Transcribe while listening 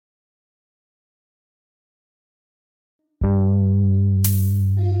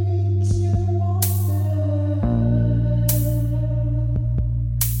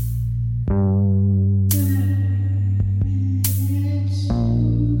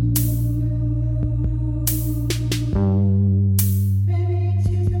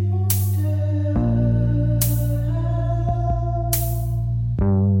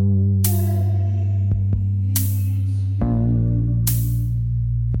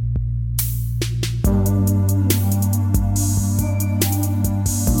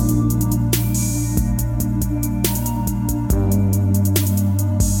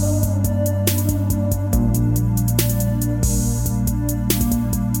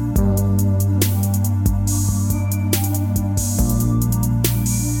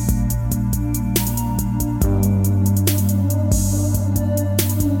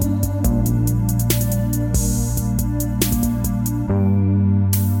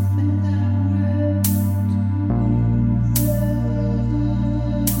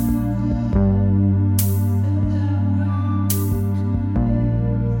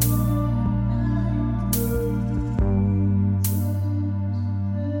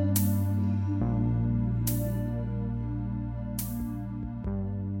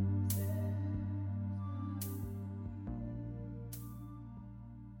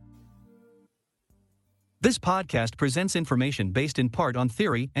This podcast presents information based in part on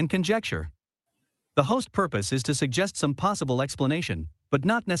theory and conjecture. The host purpose is to suggest some possible explanation, but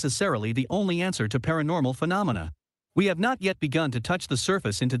not necessarily the only answer to paranormal phenomena. We have not yet begun to touch the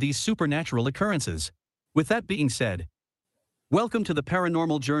surface into these supernatural occurrences. With that being said, welcome to the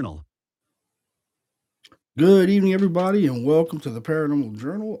Paranormal Journal. Good evening, everybody, and welcome to the Paranormal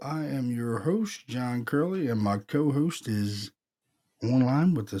Journal. I am your host, John Curley, and my co-host is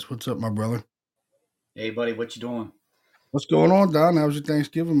online with us. What's up, my brother? Hey, buddy, what you doing? What's going on, Don? How's your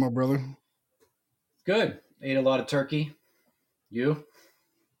Thanksgiving, my brother? Good. Ate a lot of turkey. You?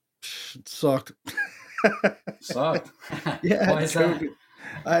 It sucked. Sucked. Yeah, Why is that?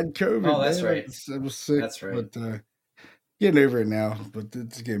 I had COVID. Oh, that's man. right. I was sick. That's right. But getting over it now, but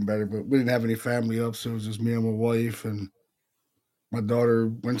it's getting better. But we didn't have any family up, so it was just me and my wife, and my daughter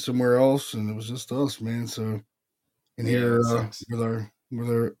went somewhere else, and it was just us, man. So in here with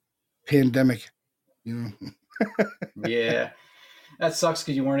our pandemic, you know. Yeah. That sucks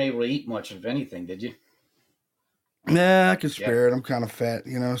because you weren't able to eat much of anything, did you? Nah, I can spare it. I'm kind of fat,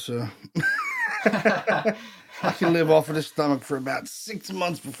 so I can live off of this stomach for about 6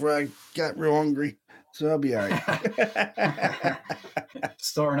 months before I got real hungry. So I'll be all right.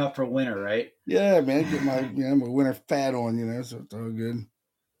 Storing up for winter, right? Yeah, man. Get my winter fat on, so it's all good.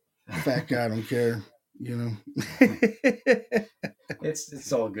 Fat guy, don't care,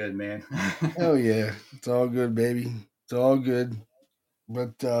 It's all good, man. Oh yeah, it's all good, baby. It's all good.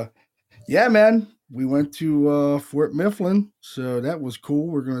 But yeah, man, we went to Fort Mifflin, so that was cool.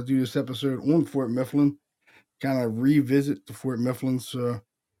 We're gonna do this episode on Fort Mifflin, kind of revisit the Fort Mifflin. So,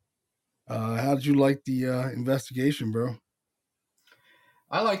 how did you like the investigation, bro?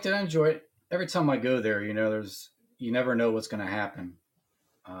 I liked it. I enjoyed it. Every time I go there, you never know what's going to happen.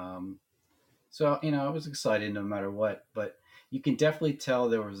 So, I was excited no matter what, but you can definitely tell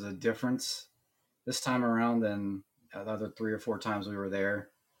there was a difference this time around than the other 3 or 4 times we were there.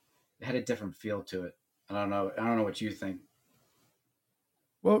 It had a different feel to it. I don't know what you think.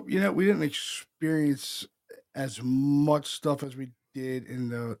 Well, we didn't experience as much stuff as we did in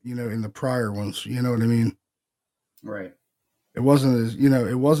the prior ones. You know what I mean? Right. It wasn't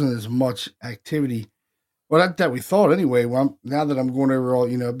as much activity. Well, that we thought anyway. Well, now that I'm going over all,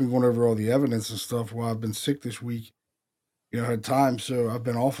 I've been going over all the evidence and stuff while I've been sick this week. I had time, so I've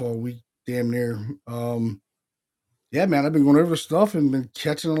been off all week, damn near. Yeah, man, I've been going over stuff and been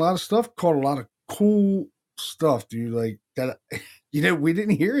catching a lot of stuff. Caught a lot of cool stuff, dude. Like that, we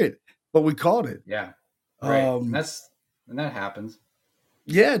didn't hear it, but we caught it. Yeah, right. And that happens.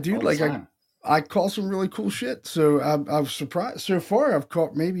 Yeah, dude. Like I caught some really cool shit. So I'm surprised. So far, I've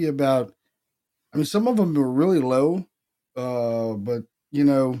caught maybe about. I mean, some of them were really low, but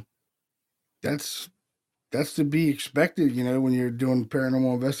that's to be expected. When you're doing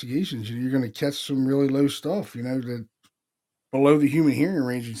paranormal investigations, you're going to catch some really low stuff. That below the human hearing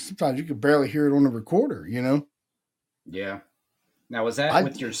range, and sometimes you can barely hear it on the recorder. Yeah. Now, was that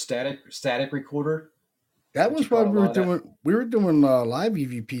with your static recorder? That was what we were doing. We were doing live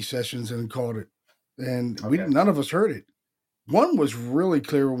EVP sessions and caught it, and none of us heard it. One was really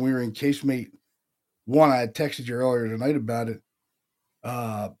clear when we were in casemate 1. I had texted you earlier tonight about it.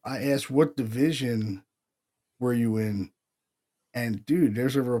 I asked, what division were you in? And dude,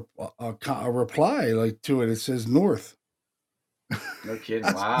 there's a reply like to it. It says north. No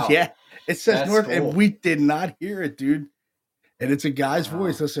kidding. Wow. Yeah, it says That's north, cool. and we did not hear it, dude. And it's a guy's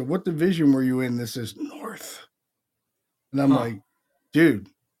voice. I said, what division were you in? This is north. And I'm like, dude,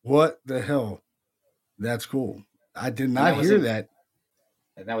 what the hell? That's cool. I did not hear that.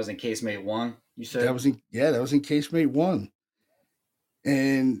 And that was in casemate 1, you said? That was in casemate 1.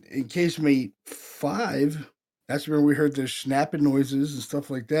 And in casemate 5, that's where we heard the snapping noises and stuff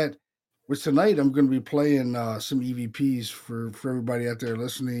like that. Which tonight I'm going to be playing some EVPs for everybody out there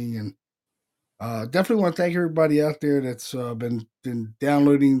listening. And definitely want to thank everybody out there that's been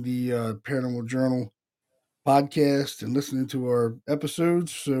downloading the Paranormal Journal podcast and listening to our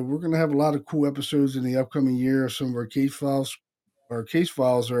episodes. So we're going to have a lot of cool episodes in the upcoming year. Some of our case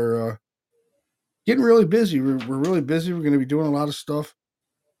files are getting really busy. We're really busy. We're going to be doing a lot of stuff,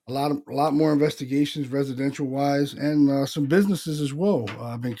 a lot more investigations, residential wise, and some businesses as well.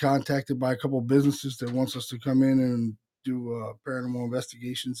 I've been contacted by a couple of businesses that wants us to come in and do paranormal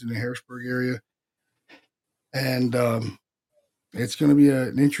investigations in the Harrisburg area, and it's going to be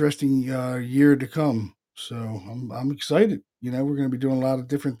an interesting year to come. So I'm excited. We're going to be doing a lot of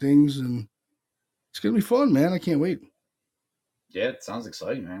different things, and it's going to be fun, man. I can't wait. Yeah, it sounds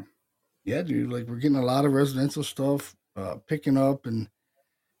exciting, man. Yeah, dude. Like, we're getting a lot of residential stuff picking up, and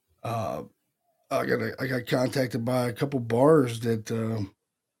I got contacted by a couple bars that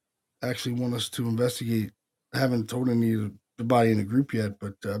actually want us to investigate. I haven't told anybody in the group yet,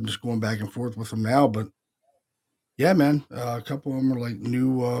 but I'm just going back and forth with them now. But yeah, man, a couple of them are like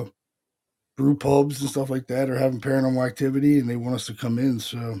new brew pubs and stuff like that are having paranormal activity, and they want us to come in.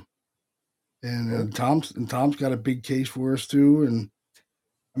 So, and Cool. Tom's got a big case for us too, and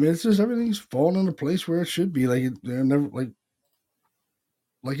I mean, it's just everything's falling into place where it should be, like they're never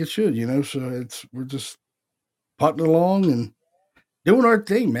like it should, you know. So we're just putting along and doing our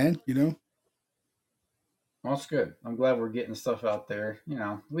thing, man. You know. Well, that's good. I'm glad we're getting stuff out there.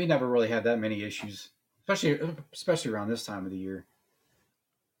 We never really had that many issues, especially around this time of the year.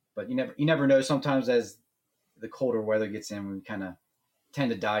 But you never know. Sometimes as the colder weather gets in, we kind of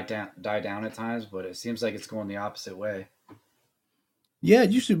tend to die down at times. But it seems like it's going the opposite way. Yeah,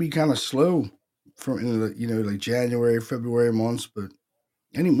 it used to be kind of slow from in the like January, February months, but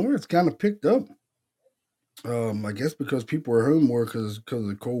anymore it's kind of picked up. I guess because people are home more because of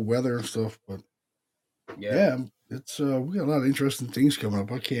the cold weather and stuff. But Yeah. yeah, it's we got a lot of interesting things coming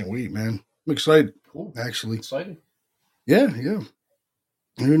up. I can't wait, man. I'm excited, Cool. actually. Excited. Yeah, yeah.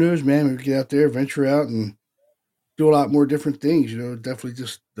 Who knows, man? We get out there, venture out, and do a lot more different things. You know, definitely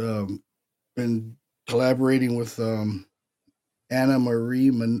just been collaborating with Anna Marie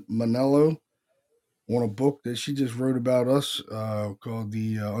Manello on a book that she just wrote about us called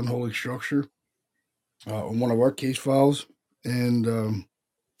The Unholy Structure on one of our case files. And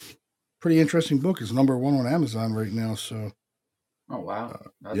pretty interesting book. It's number one on Amazon right now. So, Oh wow,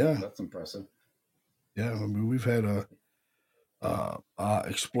 that's yeah, that's impressive. yeah. I mean, we've had a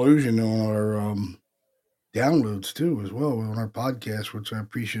explosion on our downloads too, as well, on our podcast, which I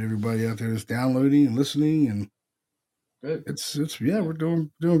appreciate everybody out there that's downloading and listening. And Good. it's yeah, Yeah. we're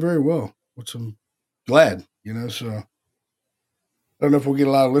doing very well, which I'm glad, you know. So I don't know if we'll get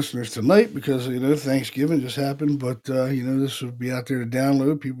a lot of listeners tonight because Thanksgiving just happened, but this will be out there to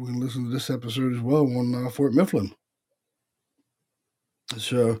download. People can listen to this episode as well on Fort Mifflin.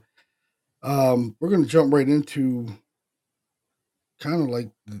 So we're going to jump right into kind of like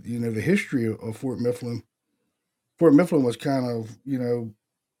the history of Fort Mifflin. Fort Mifflin was kind of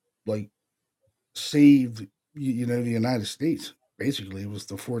like saved the United States. Basically, it was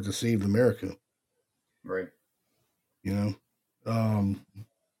the fort that saved America. Right. You know, um,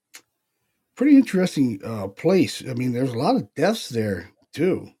 pretty interesting place. I mean, there's a lot of deaths there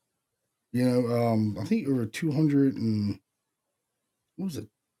too. I think over 200 and what was it,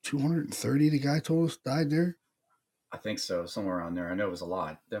 230? The guy told us died there. I think so. Somewhere around there. I know it was a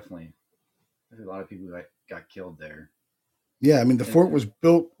lot. Definitely. There's a lot of people that got killed there. Yeah, I mean the And, fort was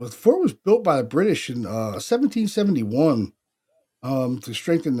built. The fort was built by the British in 1771 to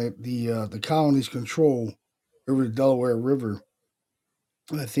strengthen the colony's control over the Delaware River.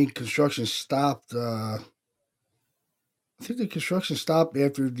 I think construction stopped. I think the construction stopped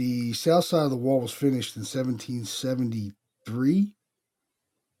after the south side of the wall was finished in 1773,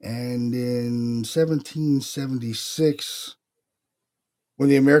 and in 1776, when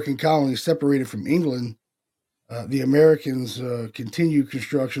the American colonies separated from England, the Americans continued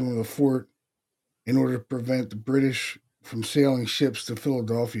construction of the fort in order to prevent the British from sailing ships to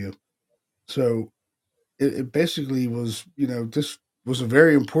Philadelphia. So it basically was, this was a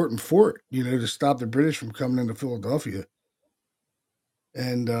very important fort, to stop the British from coming into Philadelphia.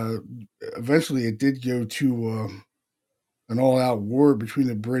 And eventually it did go to an all-out war between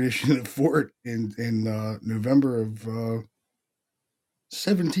the British and the fort in November of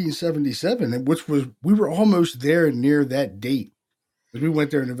 1777, which was we were almost there near that date. We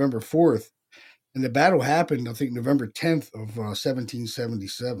went there November 4th, and the battle happened, I think, November 10th of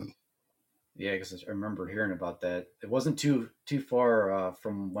 1777. yeah, because I remember hearing about that. It wasn't too far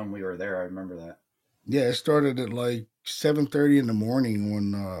from when we were there. I remember that. Yeah, it started at like 7:30 in the morning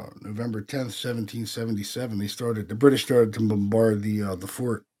on November 10th, 1777. The British started to bombard the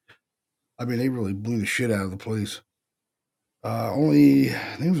fort. I mean, they really blew the shit out of the place. I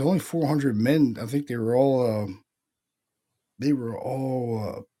think it was only 400 men. I think they were all the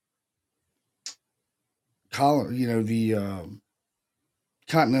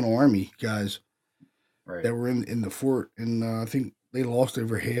Continental Army guys Right. that were in the fort, and I think they lost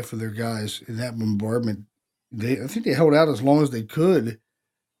over half of their guys in that bombardment. I think they held out as long as they could,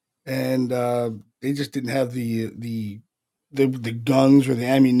 and they just didn't have the guns or the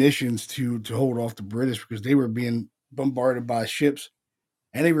ammunitions to hold off the British because they were being bombarded by ships,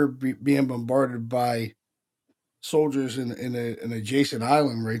 and they were being bombarded by soldiers in an adjacent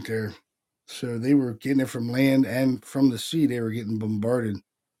island right there. So they were getting it from land and from the sea. They were getting bombarded.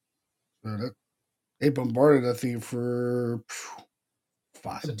 So they bombarded, I think, for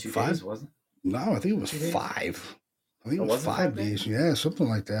five, So 2 days five. wasn't No, I think it it? was 2 days? five. I think it Oh, was was it 5 5 days? days. Yeah, something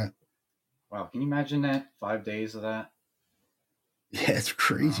like that. Wow, can you imagine that? 5 days of that? Yeah, it's Wow,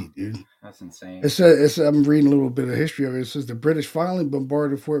 crazy, dude. that's insane. I'm reading a little bit of history of it. It says the British finally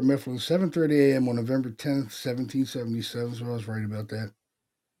bombarded Fort Mifflin 7:30 a.m. on November 10th, 1777. So I was right about that.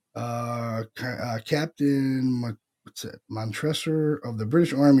 Captain Montresor of the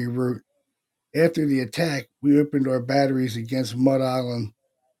British Army wrote, after the attack, we opened our batteries against Mud Island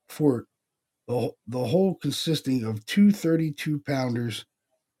Fort, the whole consisting of two 32-pounders,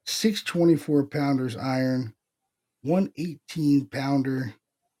 six 24-pounders iron, one 18-pounder,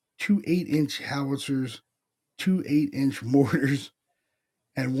 two 8-inch howitzers, two 8-inch mortars,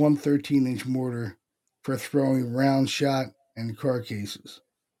 and one 13-inch mortar for throwing round shot and car cases.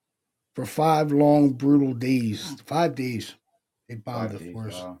 For 5 long, brutal days, 5 days, they bombed Five the days.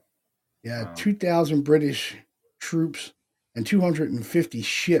 force. Wow. Yeah, Wow. 2,000 British troops and 250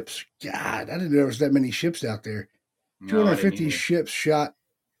 ships. God, I didn't know there was that many ships out there. No, I didn't 250 either. ships shot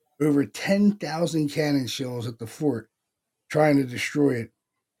over 10,000 cannon shells at the fort, trying to destroy it.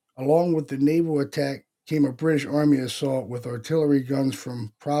 Along with the naval attack came a British Army assault with artillery guns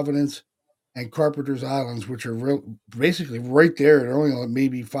from Providence and Carpenter's Islands, which are basically right there. They're only like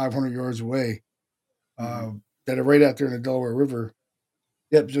maybe 500 yards away. Mm-hmm. Uh, that are right out there in the Delaware River.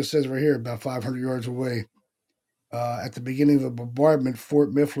 Yep, just says right here, about 500 yards away. At the beginning of the bombardment,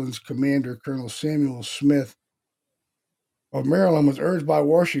 Fort Mifflin's commander, Colonel Samuel Smith of Maryland, was urged by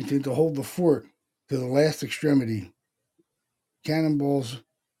Washington to hold the fort to the last extremity. Cannonballs,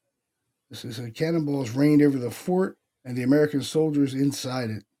 cannonballs rained over the fort and the American soldiers inside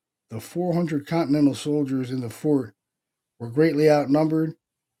it. The 400 Continental soldiers in the fort were greatly outnumbered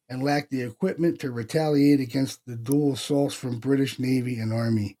and lacked the equipment to retaliate against the dual assaults from British Navy and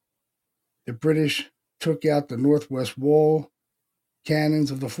Army. The British took out the northwest wall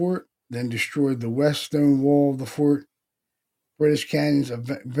cannons of the fort, then destroyed the west stone wall of the fort.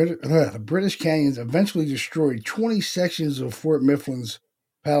 The British canyons eventually destroyed 20 sections of Fort Mifflin's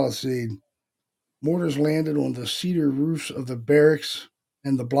palisade. Mortars landed on the cedar roofs of the barracks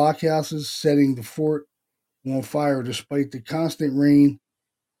and the blockhouses, setting the fort on fire despite the constant rain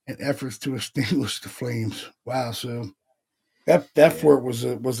and efforts to extinguish the flames. Wow! So that Yeah. fort was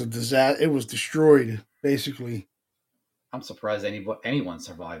a disaster. It was destroyed basically. I'm surprised anyone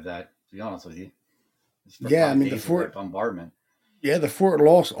survived that, to be honest with you. Just for Yeah, I five mean days of that bombardment. the fort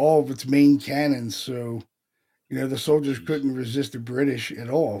lost all of its main cannons, so the soldiers Jeez. couldn't resist the British at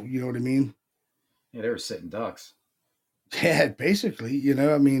all. You know what I mean? Yeah, they were sitting ducks. Yeah, basically.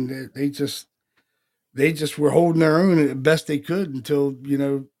 I mean, they just were holding their own as best they could until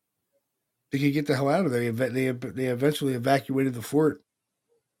they could get the hell out of there. They eventually evacuated the fort,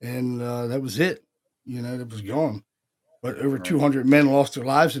 and that was it. It was gone. But over Right. 200 men lost their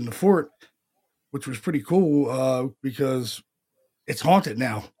lives in the fort, which was pretty cool because it's haunted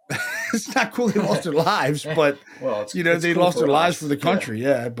now. It's not cool they lost their lives, but Well, it's they cool lost their for lives for us. the Yeah. country.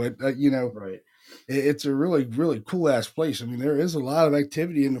 Yeah, but Right. it's a really really cool ass place. I mean, there is a lot of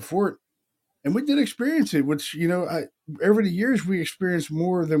activity in the fort, and we did experience it. Which over the years we experienced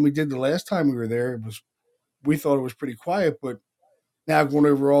more than we did the last time we were there. We thought it was pretty quiet, but now going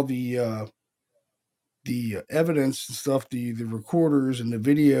over all the evidence and stuff, the recorders and the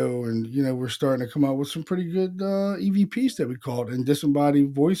video, and we're starting to come out with some pretty good EVPs that we call it, and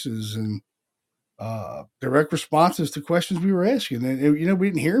disembodied voices and direct responses to questions we were asking. And we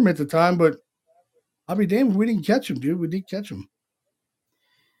didn't hear them at the time, but I'll be damned if we didn't catch them, dude. We did catch them.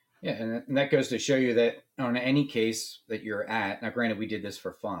 Yeah, and that goes to show you that on any case that you're at. Now, granted, we did this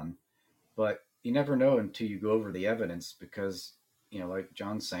for fun, but you never know until you go over the evidence because like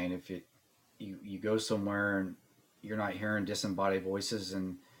John's saying, if you go somewhere and you're not hearing disembodied voices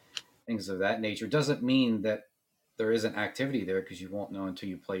and things of that nature, doesn't mean that there isn't activity there because you won't know until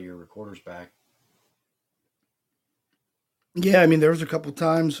you play your recorders back. Yeah, I mean, there was a couple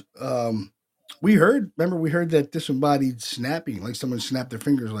times we heard. Remember, we heard that disembodied snapping, like someone snapped their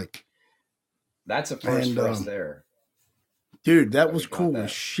fingers, like. That's a first And for us there dude, that that we was got cool as that.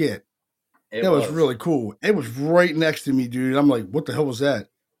 shit. It That was was. really cool. It was right next to me, dude. I'm like, what the hell was that?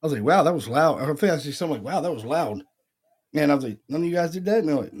 I was like, wow, that was loud. I think I see something like, wow, that was loud. And I was like, none of you guys did that? And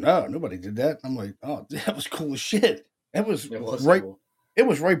they're like, no, nobody did that. I'm like, oh, that was cool as shit. That was It was right. cool. It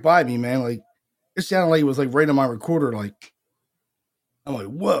was right by me, man. Like, it sounded like it was like right on my recorder. Like, I'm like,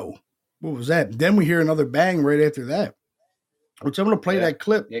 whoa, what was that? Then we hear another bang right after that, which I'm going to play Yeah. that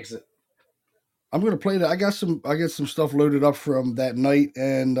clip. The exit. I'm going to play that. I got some stuff loaded up from that night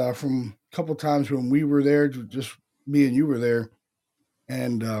and from a couple times when we were there, just me and you were there.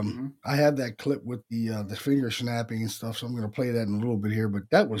 And Mm-hmm. I have that clip with the finger snapping and stuff, so I'm going to play that in a little bit here. But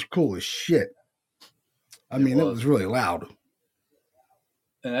that was cool as shit. I It mean, it was. was really loud.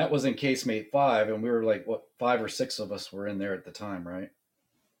 And that was in casemate 5, and we were like, what, 5 or 6 of us were in there at the time, right?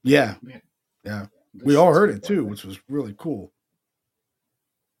 Yeah, We had yeah. at We least all 6 heard it people, I too, think. which was really cool.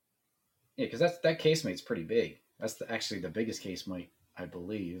 Yeah, because that casemate's pretty big. That's actually the biggest casemate, I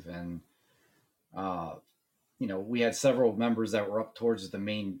believe. And uh, we had several members that were up towards the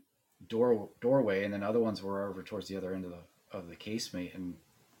main doorway, and then other ones were over towards the other end of the casemate, and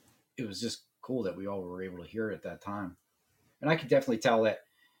it was just cool that we all were able to hear it at that time. And I could definitely tell that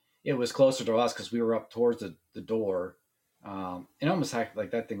it was closer to us because we were up towards the door. It almost acted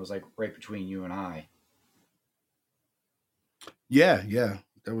like that thing was like right between you and I. Yeah, yeah.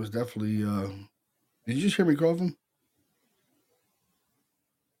 That was definitely. Did you just hear me coughing?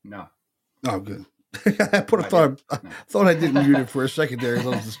 No, Oh, good. no, I didn't. I No, thought I didn't mute it for a second there. I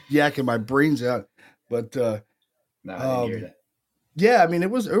was just yakking my brains out. But no, I didn't hear um, that. yeah, I mean,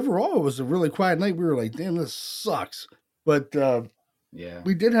 it was overall it was a really quiet night. We were like, damn, this sucks. But Yeah,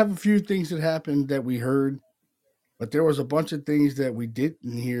 we did have a few things that happened that we heard, but there was a bunch of things that we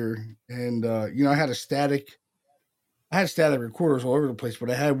didn't hear. And I had static recorders all over the place, but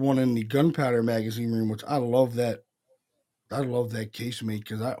I had one in the gunpowder magazine room, which I love that. I love that casemate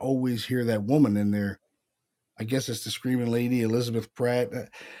because I always hear that woman in there. I guess it's the screaming lady, Elizabeth Pratt.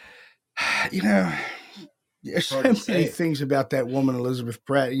 You know, there's it's hard to so many say. things about that woman, Elizabeth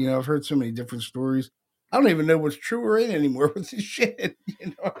Pratt. I've heard so many different stories. I don't even know what's true or ain't anymore with this shit. You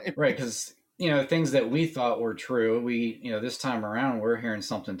know what I Right, mean? because things that we thought were true, we this time around we're hearing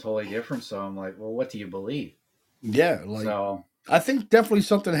something totally different. So I'm like, well, what do you believe? Yeah, like So I think definitely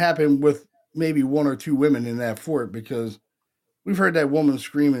something happened with maybe one or two women in that fort because we've heard that woman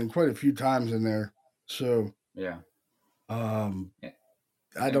screaming quite a few times in there. So yeah, um, and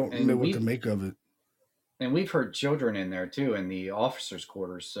I don't know and what to we make of it. and we've heard children in there too in the officers'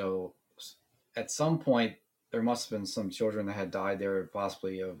 quarters. So at some point there must have been some children that had died there,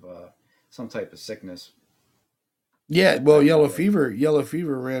 possibly of some type of sickness. Yeah, I well, don't know that. yellow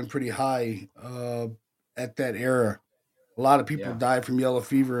fever ran pretty high at that era. A lot of people Yeah, died from yellow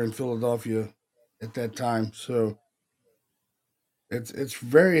fever in Philadelphia at that time. So it's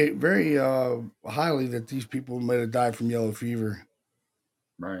very highly that these people might have died from yellow fever.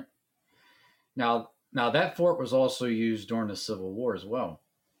 right. Now that fort was also used during the Civil War as well.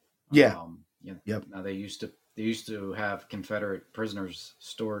 Yeah. Yep. Now they used to have Confederate prisoners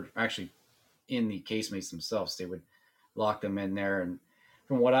stored actually in the casemates themselves. They would lock them in there, and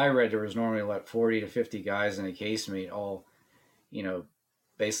from what I read, there was normally like 40 to 50 guys in a casemate, all you know,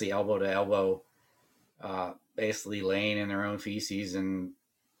 basically elbow to elbow, basically laying in their own feces and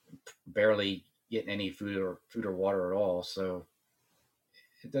barely getting any food or water at all. So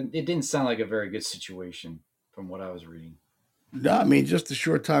it didn't sound like a very good situation from what I was reading. No, I mean just the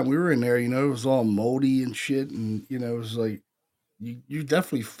short time we were in there, it was all moldy and shit, and it was like you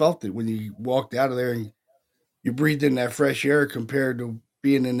definitely felt it when you walked out of there and you breathed in that fresh air compared to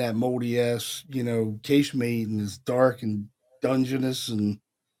being in that moldy ass, casemate and it's dark and dungeness and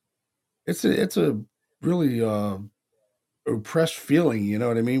it's a really oppressed feeling, you know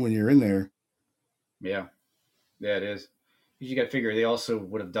what I mean, when you're in there. Yeah, yeah, it is. You got to figure they also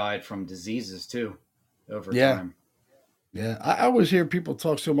would have died from diseases too over Yeah. time. Yeah. I always hear people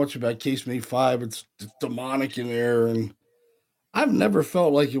talk so much about casemate 5, it's demonic in there, and I've never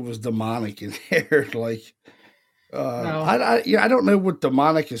felt like it was demonic in there. Like No, I don't know what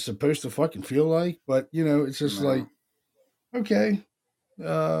demonic is supposed to fucking feel like, but it's just no, like, okay.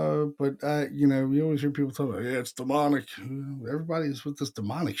 But you always hear people talk about, yeah, it's demonic. Everybody's with this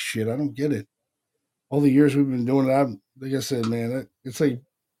demonic shit. I don't get it. All the years we've been doing it, like I said, man, it's like,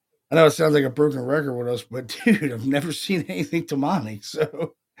 I know it sounds like a broken record with us, but dude, I've never seen anything demonic,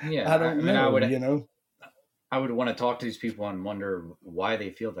 so yeah. I I don't mean, know. You know? I would want to talk to these people and wonder why they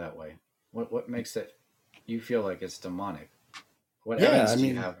feel that way. What makes it you feel like it's demonic? What Yeah, I evidence do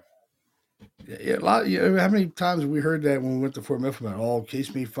you mean, have? yeah, a lot. How many times we heard that when we went to Fort Mifflin? Oh,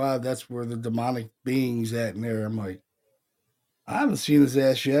 Case Me 5, that's where the demonic beings at in there. I'm like, I haven't seen his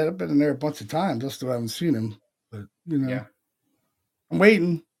ass yet. I've been in there a bunch of times. I still haven't seen him, but Yeah, I'm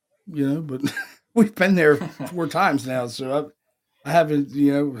waiting. But we've been there 4 times now, so I haven't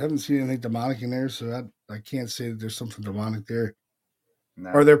haven't seen anything demonic in there. So I can't say that there's something demonic there.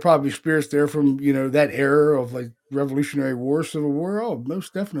 Are no, there probably spirits there from that era of like Revolutionary War, Civil War? Oh,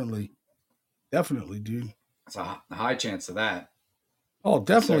 most definitely, definitely, dude. it's a high chance of that, Oh,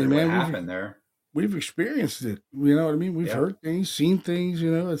 definitely, considering what man. happened there. We've experienced it. You know what I mean? We've Yep, heard things, seen things.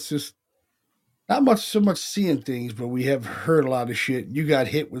 It's just not much so much seeing things, but we have heard a lot of shit. You got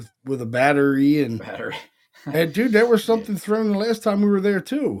hit with a battery, battery. and dude, there was Yeah, something thrown the last time we were there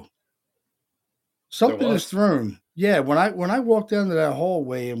too. there Something is was. thrown. Yeah, when I walked down to that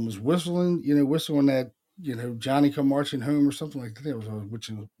hallway and was whistling, whistling that, Johnny Come Marching Home or something like that. I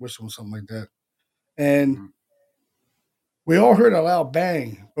was whistling something like that. And Mm-hmm. we all heard a loud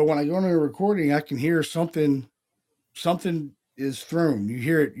bang, but when I go into the recording, I can hear something is thrown. You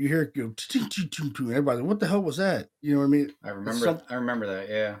hear it go ting, ting, ting, ting. Everybody, what the hell was that? You know what I mean? I It's remember. some I remember that.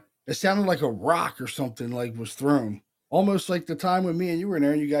 Yeah. it sounded like a rock or something like was thrown. Almost like the time when me and you were in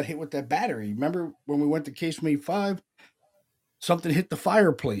there and you got hit with that battery. Remember when we went to Casemate 5? Something hit the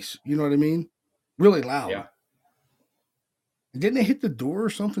fireplace. You know what I mean? Really loud. Yeah. And didn't it hit the door or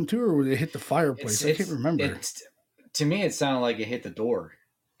something too, or did it hit the It's fireplace? I can't it's remember. it's to me it sounded like it hit the door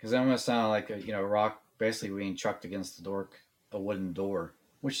because it almost sounded like a rock basically being chucked against the door, a wooden door,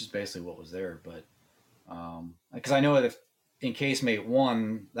 which is basically what was there. But because I know that if, in casemate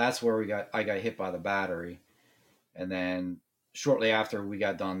one, that's where I got hit by the battery, and then shortly after we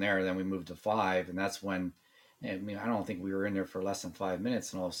got done there, then we moved to 5, and that's when I mean I don't think we were in there for less than 5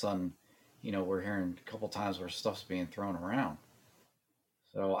 minutes, and all of a sudden, we're hearing a couple times where stuff's being thrown around.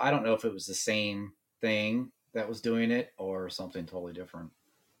 So I don't know if it was the same thing that was doing it or something totally different.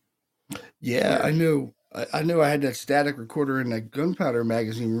 It's Yeah, I weird. know. I know I had that static recorder in that gunpowder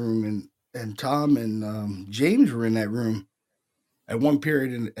magazine room, and Tom and James were in that room at one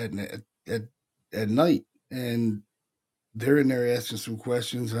period at night, and they're in there asking some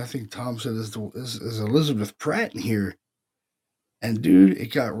questions. And I think Tom said, "Is Elizabeth Pratt in here?" And dude,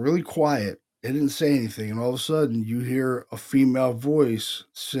 it got really quiet. They didn't say anything, and all of a sudden, you hear a female voice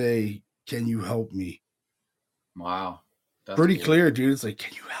say, "Can you help me?" Wow. That's Pretty cool. clear, dude. It's like,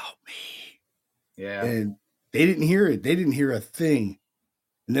 "Can you help me?" Yeah. And they didn't hear it. They didn't hear a thing.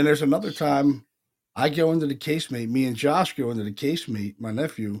 And then there's another time I go into the casemate. Me and Josh go into the casemate, my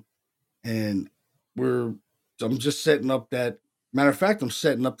nephew, and we're I'm just setting up that. Matter of fact, I'm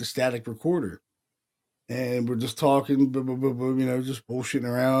setting up the static recorder, and we're just talking, blah, blah, blah, blah, just bullshitting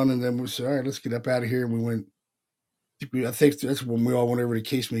around. And then we said, "All right, let's get up out of here." And we went. I think that's when we all went over to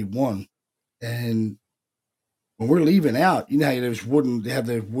casemate one. And when we're leaving out, you know how they have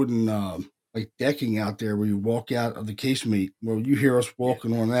those wooden like decking out there where you walk out of the casemate. Well, you hear us Yeah.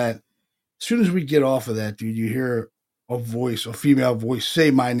 walking on that. As soon as we get off of that, dude, you hear a voice, a female voice,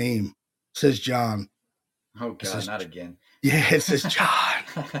 say my name. Says John. Oh It God, says, not again. yeah, it says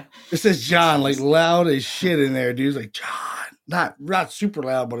John. It says John, like Jeez. loud as shit in there, dude. It's like John. Not super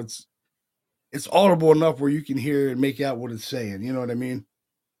loud, but it's audible enough where you can hear and make out what it's saying. You know what I mean?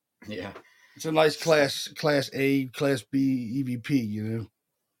 Yeah. It's a nice class A, class B EVP,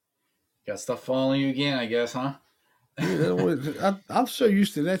 Got stuff following you again, I guess, huh? Dude, I'm so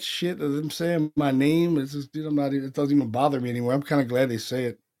used to that shit of them saying my name. It's just, dude, I'm not. It doesn't even bother me anymore. I'm kind of glad they say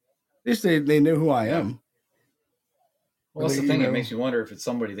it. At least they know who I Yeah. am. Well, But that's they, the thing. It makes me wonder if it's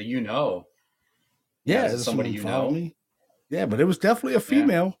somebody that you know. Yeah, is yeah, it does somebody someone you follow know? me? Yeah, but it was definitely a Yeah.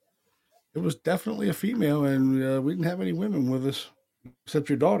 female. It was definitely a female, and we didn't have any women with us except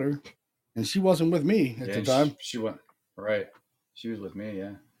your daughter, and she wasn't with me at Yeah. the And time. she went right. She was with me.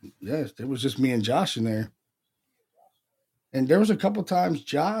 Yeah. Yes, it was just me and Josh in there. And there was a couple times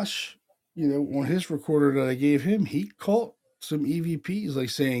Josh, on his recorder that I gave him, he caught some EVPs like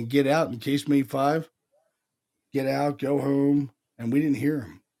saying "Get out" in casemate 5, "Get out, go home," and we didn't hear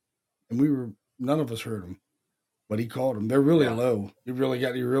him, and none of us heard him, but he called them. They're really Yeah. low. You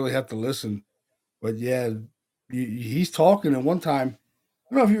really have to listen. But yeah, he's talking. And one time,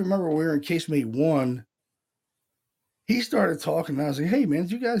 I don't know if you remember, when we were in casemate 1. He started talking, and I was like, "Hey man,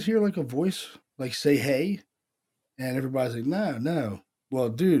 did you guys hear like a voice like say hey?" And everybody's like, "No, no." Well,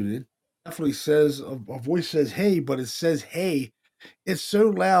 dude, it definitely says a voice says hey, but it says hey. It's so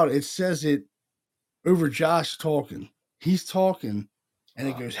loud, it says it over Josh talking. He's talking, and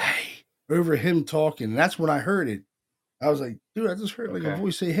it Oh, goes hey over him talking. And that's when I heard it. I was like, "Dude, I just heard like a okay.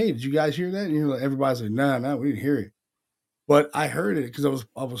 voice say hey. Did you guys hear that?" And everybody's like, "No, no, we didn't hear it." But I heard it because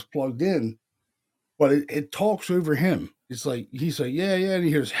I was plugged in. But it talks over him. It's like he's like, "Yeah, yeah," and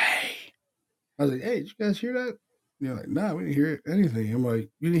he hears hey. I was like, "Hey, did you guys hear that?" And you're like, "No, we didn't hear anything." I'm like,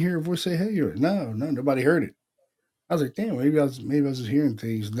 "You didn't hear a voice say hey?" You're like, "No, no, nobody heard it." I was like, "Damn, maybe I was just hearing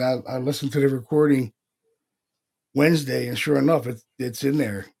things." Now I listened to the recording Wednesday, and sure enough, it's in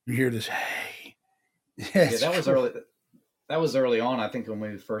there. You hear this hey. Yeah, Yeah, it's that was cool. early. That was early on. I think when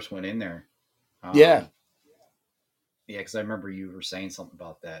we first went in there. Yeah, Um, yeah, because I remember you were saying something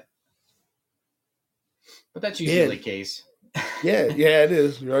about that. But that's yeah, usually the case. yeah, yeah. It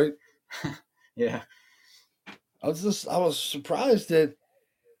is right. Yeah. I was surprised that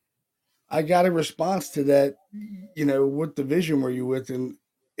I got a response to that. What division were you with? And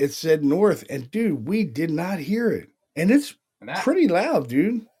it said North. And dude, we did not hear it, and it's And that pretty loud,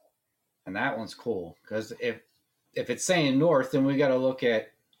 dude. and that one's cool because if if it's saying north, then we got to look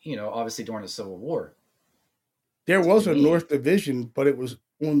at, obviously during the Civil War. There To was a North me, Division, but it was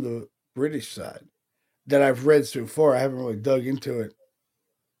on the British side that I've read so far. I haven't really dug into it,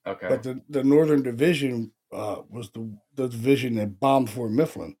 okay, but the Northern Division was the division that bombed Fort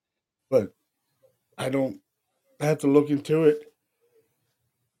Mifflin. But I don't I have to look into it.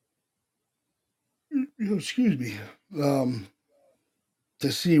 Excuse me, um,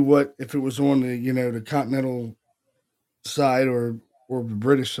 to see what if it was on the the continental side or the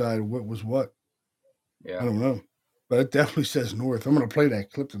British side. What was what? I yeah, don't know, but it definitely says North. I'm going to play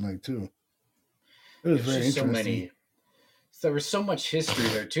that clip tonight too. It was there's very just so interesting. many. So there was so much history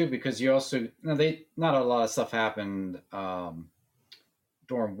there too, because you also, they not a lot of stuff happened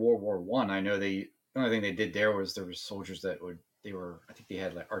during World War One. I know the only thing they did there was there were soldiers that would they were I think they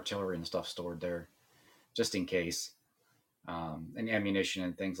had like artillery and stuff stored there just in case, and ammunition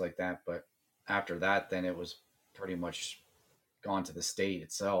and things like that. But after that, then it was pretty much gone to the state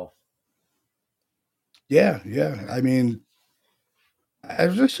itself. Yeah, yeah. And I mean,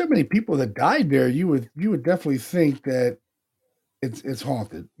 there's just so many people that died there. You would definitely think that it's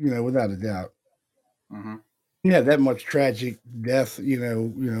haunted. Without a doubt. mm-hmm. Yeah, that much tragic death.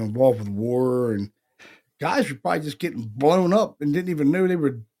 Involved with war and guys were probably just getting blown up and didn't even know they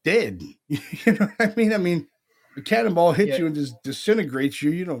were dead. You know what I mean? I mean, the cannonball hits Yeah, you and just disintegrates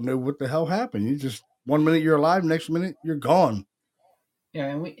you. You don't know what the hell happened. You just 1 minute you're alive, next minute you're gone. yeah,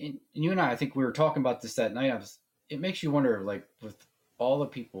 and you and I think we were talking about this that night. It makes you wonder, like with all the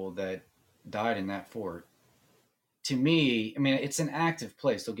people that died in that fort. To me, I mean, it's an active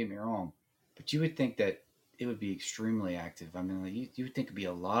place. Don't get me wrong, but you would think that it would be extremely active. I mean, like, you would think it'd be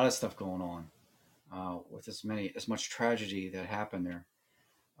a lot of stuff going on with as much tragedy that happened there.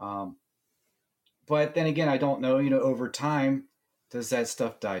 Um, but then again, I don't know. Over time, does that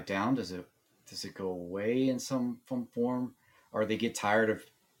stuff die down? Does it go away in some form, or they get tired of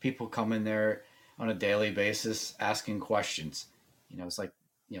people coming there on a daily basis asking questions? It's like,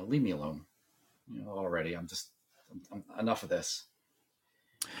 leave me alone. Already, enough of this.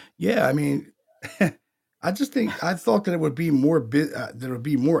 Yeah, I mean, I just think I thought that it would be that it would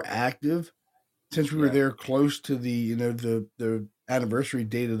be more active since we were Yeah. there close to the the anniversary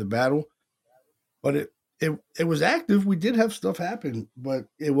date of the battle. But it was active. We did have stuff happen, but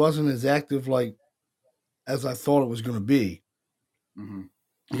it wasn't as active like as I thought it was going to be. Hmm.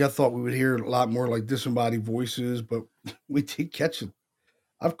 Like I thought we would hear a lot more like disembodied voices, but we did catch it.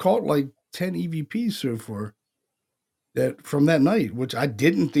 I've caught like 10 EVPs so far that from that night, which I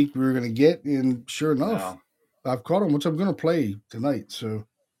didn't think we were going to get, and sure enough, No. I've caught them, which I'm going to play tonight. So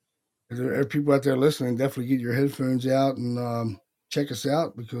if there are people out there listening, definitely get your headphones out and check us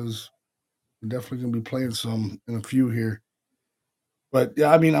out because we're definitely going to be playing some in a few here. But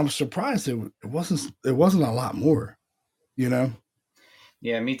yeah, I mean, I'm surprised it wasn't a lot more, you know.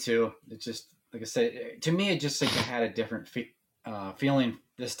 Yeah, me too. It just, like I said, to me, it just like it had a different feeling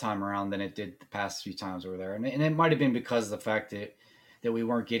this time around than it did the past few times we were there, and it might have been because of the fact that we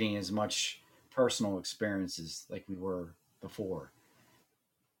weren't getting as much personal experiences like we were before.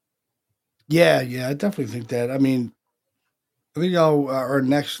 Yeah, yeah, I definitely think that. I mean, I think our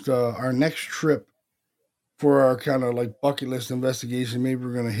next trip for our kind of like bucket list investigation, maybe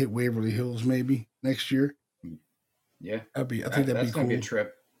we're gonna hit Waverly Hills maybe next year. Yeah, I think that'd be that's going to be a cool.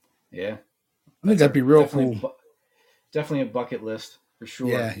 trip. Yeah, I think that's that'd a be real definitely cool. definitely a bucket list for sure.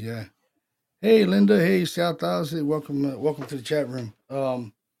 Yeah, yeah. Hey, Linda. Hey, South Oz. Hey, welcome to the chat room.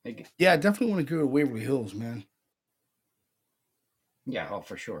 Like, Yeah, I definitely want to go to Waverly Hills, man. yeah, oh,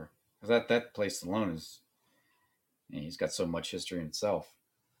 for sure. Because that place alone is, he's got so much history in itself.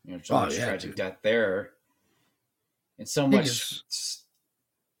 So Oh much yeah, tragic dude. death there, and so I think much it's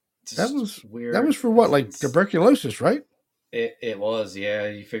that just was that weird. was for what, like It's tuberculosis, right? it was, yeah.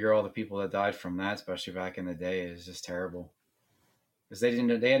 You figure all the people that died from that, especially back in the day, is just terrible because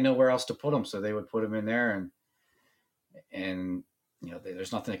they had nowhere else to put them, so they would put them in there, and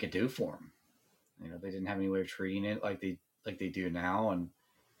there's nothing they could do for them. They didn't have any way of treating it like they do now, and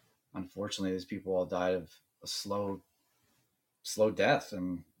unfortunately, these people all died of a slow death,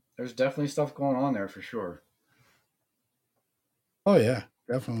 and there's definitely stuff going on there for sure. Oh yeah,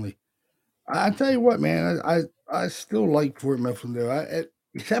 definitely. I tell you what, man. I still like Fort Mifflin though.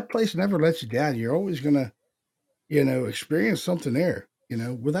 That place never lets you down. You're always gonna experience something there.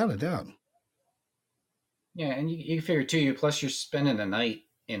 Without a doubt. Yeah, and you figure too. Plus, you're spending a night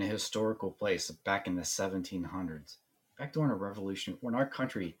in a historical place back in the 1700s, back during a revolution when our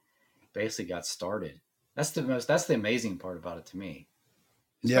country basically got started. That's the amazing part about it to me,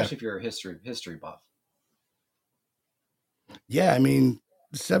 Yeah, especially if you're a history buff. yeah. I mean,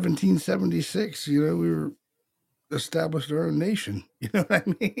 1776. We were. established our own nation. You know what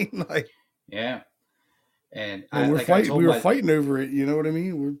I mean? Like, Yeah, and and I like I told we were my fighting over it. You know what I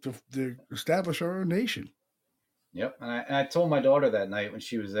mean? To establish our own nation. yep, and I told my daughter that night when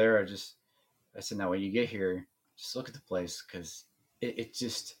she was there. I said, now when you get here, just look at the place because it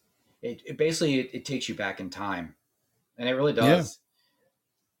just it basically it takes you back in time, and it really Yeah, does.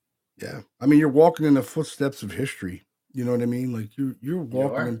 yeah. I mean, you're walking in the footsteps of history. You know what I mean? Like you're You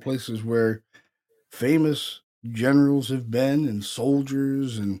walking are. in places where famous generals have been and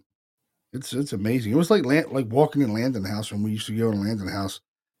soldiers, and it's amazing. It was like like walking in Landon House when we used to go in Landon House.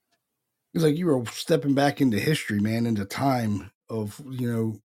 It's like you were stepping back into history, man, into time of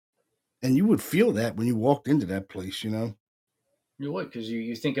and you would feel that when you walked into that place. You would because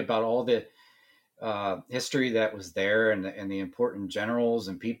you think about all the history that was there and the important generals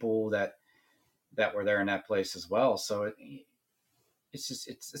and people that were there in that place as well. So it's just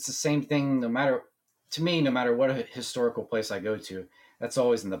it's the same thing. No matter to me, no matter what historical place I go to, that's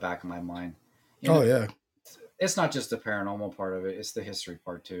always in the back of my mind. You Oh know, yeah, it's not just the paranormal part of it; it's the history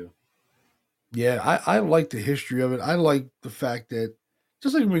part too. yeah. I like the history of it. I like the fact that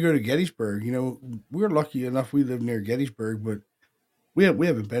just like when we go to Gettysburg, we're lucky enough we live near Gettysburg, but we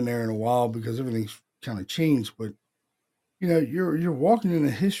haven't been there in a while because everything's kind of changed. But you're walking in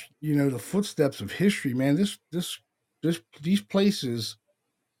the history, the footsteps of history, man. These places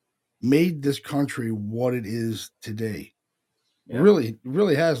made this country what it is today. Yep. Really,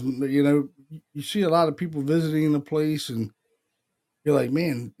 really has. You see a lot of people visiting the place, and you're like,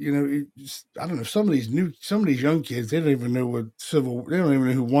 man, I don't know. Some of these young kids, they don't even know they don't even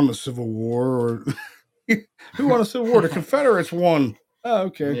know who won the Civil War or who won the Civil War. The Confederates won. Oh,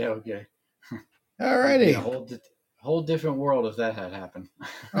 okay, Yeah. Okay. We'd be in a alrighty. whole different world if that had happened.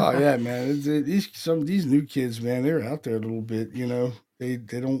 Oh yeah, man. These new kids, man, they're out there a little bit. They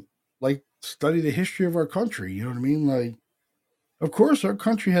don't like study the history of our country. You know what I mean? Like, of course, our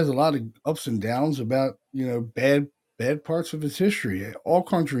country has a lot of ups and downs about bad parts of its history. All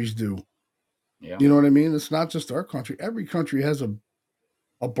countries do. Yeah. You know what I mean? It's not just our country. Every country has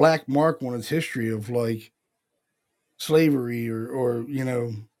a black mark on its history of like slavery or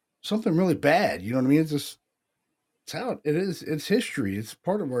something really bad. You know what I mean? It's how it is. It's history. It's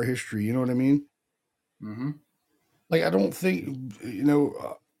part of our history. You know what I mean? Mm-hmm. Like I don't think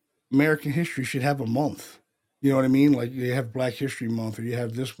American history should have a month. You know what I mean? Like you have Black History Month or you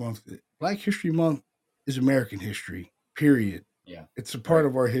have this month. Black History Month is American history. Period. Yeah. It's a part Right.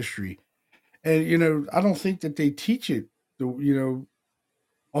 of our history. And I don't think that they teach it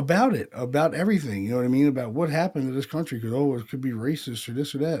about about everything. You know what I mean? About what happened to this country because it could be racist or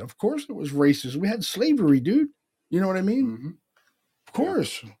this or that. Of course it was racist. We had slavery, dude. You know what I mean? Mm-hmm. Of Yeah.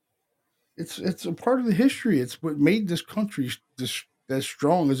 course. It's a part of the history. It's what made this country as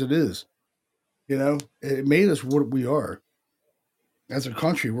strong as it is. It made us what we are as a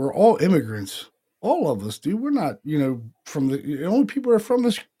country. We're all immigrants, all of us, dude. We're not, from the only people that are from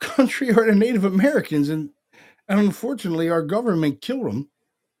this country are the Native Americans, and unfortunately, our government killed them.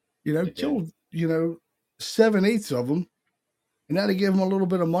 It did. Killed 7/8 of them, and now they give them a little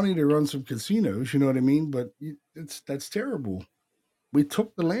bit of money to run some casinos. You know what I mean? But that's terrible. We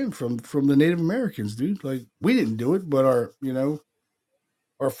took the land from the Native Americans, dude. Like we didn't do it, but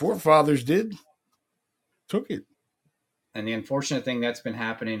our forefathers did. Took it. And the unfortunate thing that's been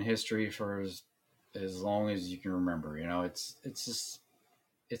happening in history for as long as you can remember. It's just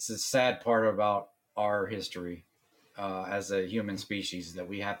it's a sad part about our history as a human species that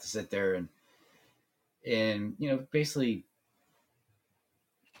we have to sit there and basically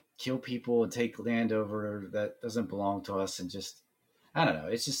kill people and take land over that doesn't belong to us and just I don't know.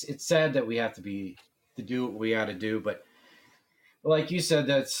 It's sad that we have to do what we got to do, but like you said,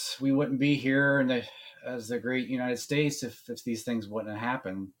 that's we wouldn't be here as the great United States if these things wouldn't have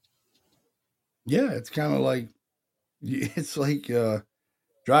happened. Yeah, it's kind of like it's like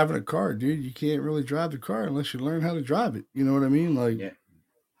driving a car, dude. You can't really drive the car unless you learn how to drive it. You know what I mean? Like Yeah.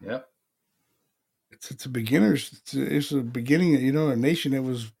 Yep. it's a beginner's. It's a beginning. A nation that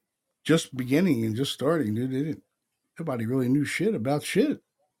was just beginning and just starting, dude. They didn't. Nobody really knew shit about shit.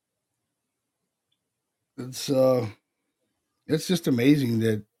 It's uh, it's just amazing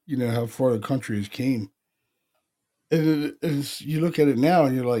that how far the country has came. You look at it now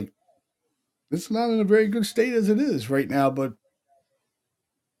and you're like, it's not in a very good state as it is right now, but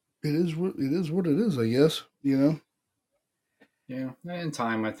it is. What it is, I guess. Yeah. In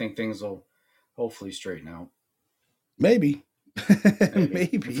time, I think things will hopefully straighten out. Maybe, Maybe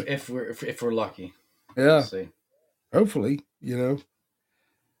maybe, if we're lucky, we'll yeah. see. Hopefully.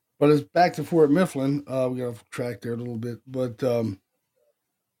 But it's back to Fort Mifflin. We got off track there a little bit, but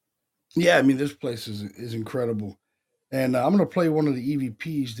yeah, I mean this place is incredible. And I'm going to play one of the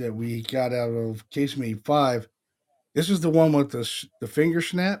EVPs that we got out of Casemate 5. This is the one with the finger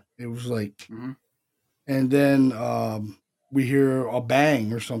snap. It was like, Mm-hmm. and then we hear a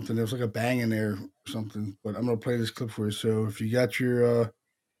bang or something. There was like a bang in there or something. But I'm going to play this clip for you. So if you got your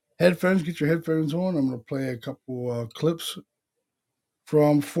headphones, get your headphones on. I'm going to play a couple clips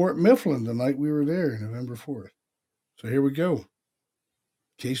from Fort Mifflin the night we were there, November 4th. So here we go.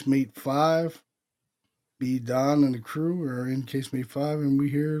 Casemate 5, B. Don and the crew are in Casemate 5, and we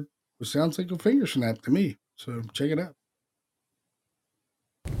hear what sounds like a finger snap to me. So check it out.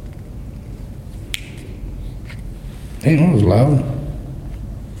 Damn, that was loud.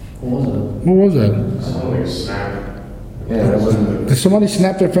 What was it? What was that? Sounded like a snap. Yeah, that wasn't. Did somebody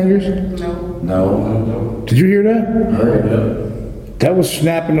snap their fingers? No. Did you hear that? I heard it. That was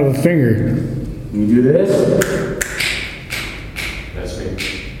snapping of a finger. You do this? That's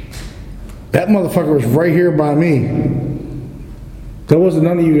me. That motherfucker was right here by me. That wasn't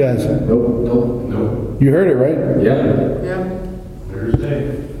none of you guys. Nope. Nope. You heard it, right? Yeah. There's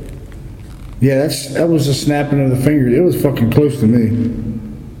Dave. Yeah, that was the snapping of the finger. It was fucking close to me.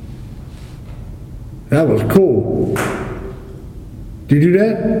 That was cool. Did you do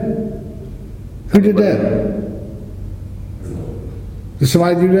that? Who did that? Did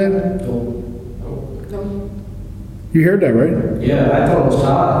somebody do that? You heard that, right? Yeah, I thought it was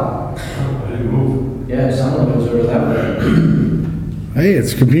hot. I didn't move. Yeah, it sounded like it was over that way. Hey,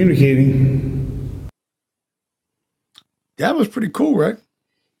 it's communicating. That was pretty cool, right?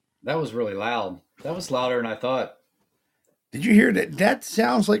 That was really loud. That was louder than I thought. Did you hear that? That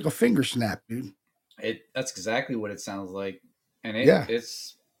sounds like a finger snap, dude. That's exactly what it sounds like, and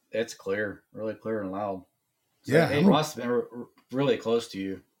it's clear, really clear and loud. So Yeah, it must have been really close to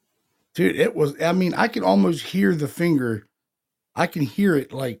you, dude. It was. I mean, I can almost hear the finger. I can hear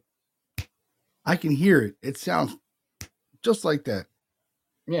it. I can hear it. It sounds just like that.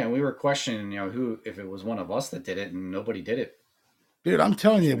 Yeah, we were questioning, who, if it was one of us that did it, and nobody did it. Dude, I'm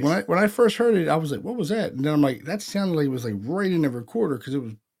telling you, when I first heard it, I was like, "What was that?" And then I'm like, "That sounded like it was like right in the recorder because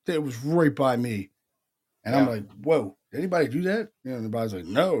it was right by me." And I'm like, "Whoa, did anybody do that?" And everybody's like,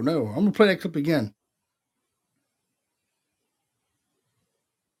 "No." I'm gonna play that clip again.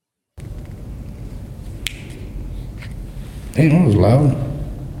 Damn, that was loud.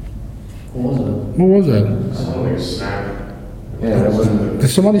 What was it? What was that? Sounded like a snap. Yeah, that wasn't. Did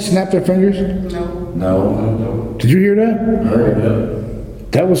somebody snap their fingers? No. Did you hear that? I heard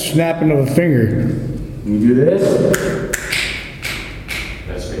it. That was snapping of a finger. You do this?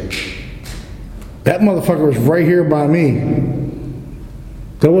 That's me. That motherfucker was right here by me.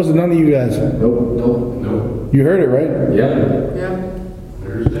 That wasn't none of you guys. Nope. Nope. You heard it, right? Yeah.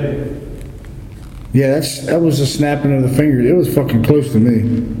 There's Dave. Yeah, that was the snapping of the finger. It was fucking close to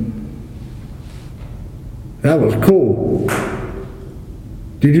me. That was cool.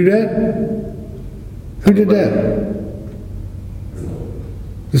 Did you do that? Who did that?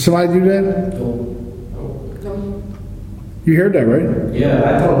 Did somebody do that? You heard that, right? Yeah,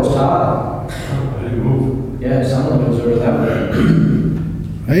 I thought it was hot. I didn't move. Yeah, it sounded like it was over that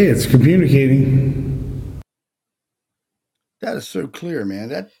way. Hey, it's communicating. That is so clear, man.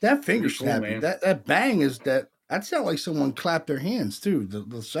 That finger Pretty cool, snapping, man. that bang is that sounded like someone clapped their hands too.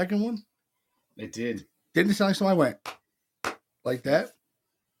 The second one It did. didn't it sound like somebody went like that?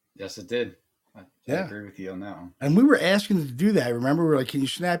 Yes, it did. I agree with you on that one. And we were asking to do that. Remember, we were like, "Can you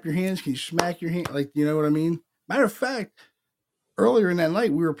snap your hands? Can you smack your hand?" Like, you know what I mean? Matter of fact, earlier in that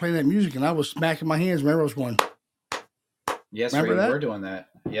night, we were playing that music, and I was smacking my hands. Remember, I was going. Yes, Remember we that? were doing that.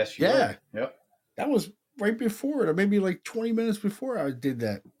 Yes, you Yeah. were. Yep. That was right before it, or maybe like 20 minutes before I did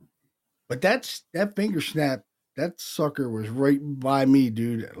that. But that finger snap, that sucker was right by me,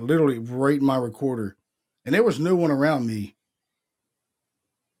 dude. Literally right in my recorder, and there was no one around me.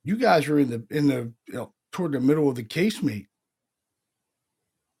 You guys were in the toward the middle of the casemate.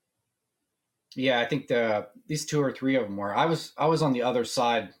 Yeah, I think these two or three of them were. I was on the other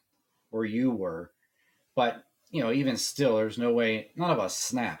side where you were, but even still, there's no way. None of us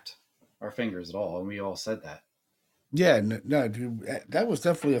snapped our fingers at all, and we all said that. Yeah, no, dude, that was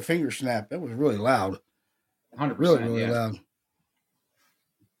definitely a finger snap. That was really loud. 100%. Really loud.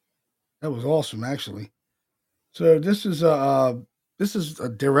 That was awesome, actually. So this is a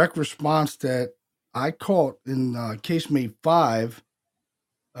direct response that I caught in Casemate 5.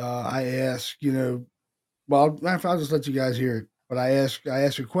 I asked, well, I'll just let you guys hear it. But I asked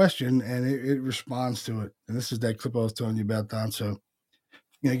a question, and it responds to it. And this is that clip I was telling you about, Don. So,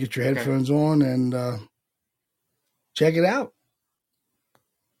 get your headphones on and check it out.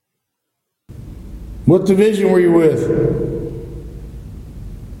 What division were you with?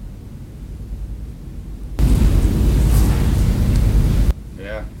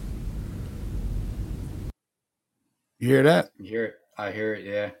 You hear that? You hear it? I hear it.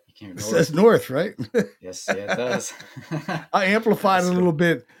 Yeah, you can't It ignore says it. north, right? Yes, yeah, it does. I amplified it That's a cool. little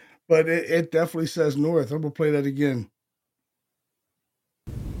bit, but it definitely says north. I'm gonna play that again.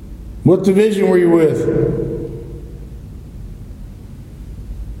 What division were you with?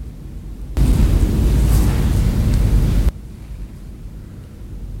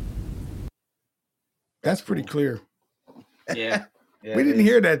 That's pretty Cool. clear. Yeah, yeah, We it didn't is.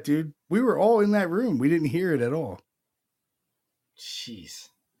 hear that, dude. We were all in that room. We didn't hear it at all. Jeez,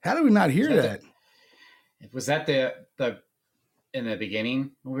 How did we not was hear that that? the in the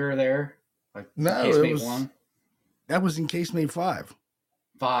beginning when we were there, like in No, casemate 1, that was in casemate 5.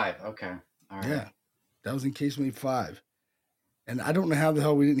 5? Okay, all right, Yeah, that was in casemate 5. And I don't know how the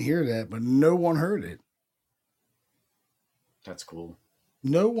hell we didn't hear that, but no one heard it. that's cool.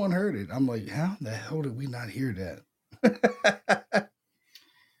 No one heard it. I'm like, how the hell did we not hear that?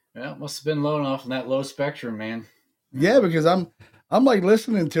 Yeah, must have been low enough in that low spectrum, man. Yeah, because I'm like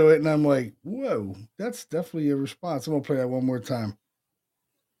listening to it and I'm like, whoa, that's definitely a response. I'm gonna play that one more time.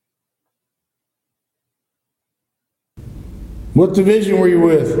 What division were you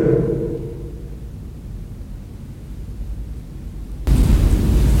with?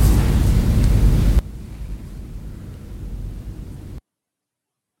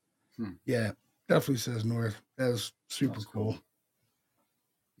 Yeah, definitely says north. That's super That's cool. cool.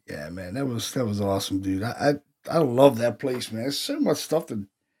 Yeah, man, that was awesome, dude. I love that place, man. There's so much stuff that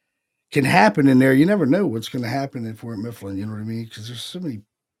can happen in there. You never know what's going to happen in Fort Mifflin. You know what I mean? Because there's so many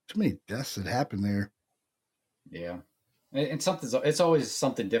deaths that happen there. Yeah, and it's always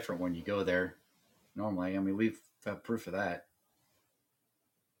something different when you go there. Normally, I mean, we've had proof of that.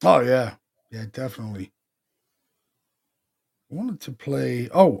 Oh yeah, yeah, definitely. I wanted to play.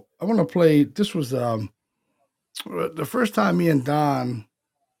 Oh, I want to play. This was the first time me and Don.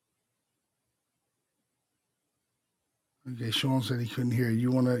 Okay, Sean said he couldn't hear.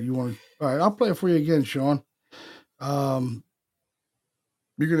 You wanna. All right, I'll play it for you again, Sean. Um,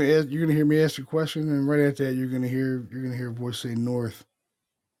 you're gonna hear me ask a question, and right after that, you're gonna hear a voice say north.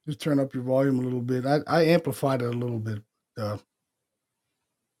 Just turn up your volume a little bit. I amplified it a little bit. Uh,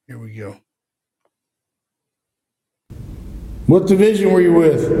 Here we go. What division were you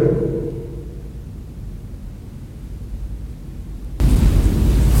with?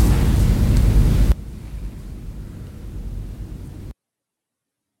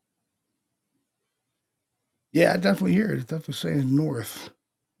 Yeah, I definitely hear it. It's definitely saying north.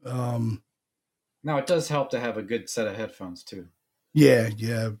 Um, Now, it does help to have a good set of headphones too.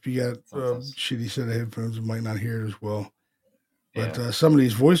 yeah. If you got a Sometimes, shitty set of headphones, you might not hear it as well. But yeah, some of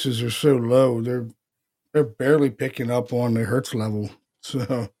these voices are so low; they're barely picking up on the hertz level.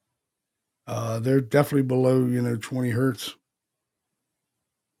 So they're definitely below 20 hertz.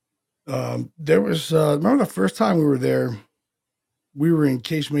 There was remember the first time we were there, we were in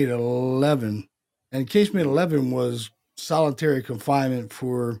casemate 11, and casemate 11 was solitary confinement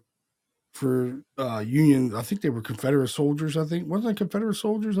for Union. I think they were Confederate soldiers. I think wasn't it Confederate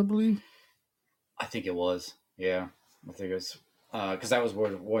soldiers? I believe. I think it was. Yeah, I think it was because that was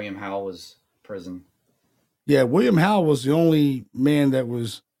where William Howe was prison. Yeah, William Howe was the only man that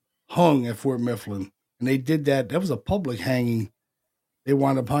was hung at Fort Mifflin, and they did that. That was a public hanging. They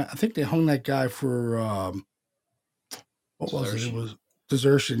wound up. I think they hung that guy for what was it? It Desertion. was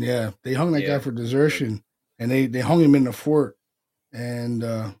desertion. Yeah, they hung that guy Yeah, for they did. desertion, and they hung him in the fort. And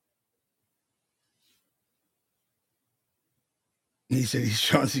he said he's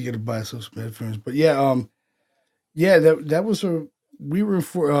trying to get a buy some headphones. But yeah, yeah, that was a we were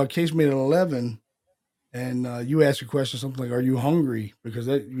for casemate 11, and you asked a question something like, "Are you hungry?" Because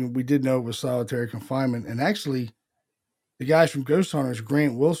we did know it was solitary confinement, and actually, the guys from Ghost Hunters,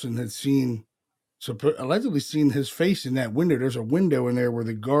 Grant Wilson, had allegedly seen his face in that window. There's a window in there where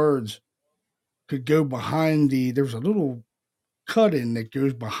the guards could go behind there was a little cut in that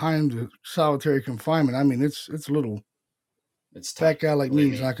goes behind the solitary confinement. I mean, it's little. It's Fat tight. guy like me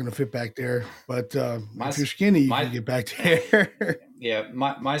Believe is me. not going to fit back there. But My if you're skinny, you can my get back there. yeah,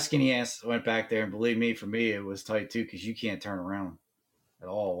 my skinny ass went back there, and believe me, for me, it was tight too because you can't turn around at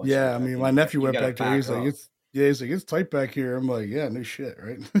all once you Yeah, get I back mean, in. my nephew You went got to back there. back up. He's like, it's tight back here. I'm like, yeah, no shit,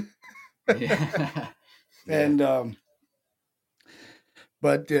 right? Yeah, yeah. And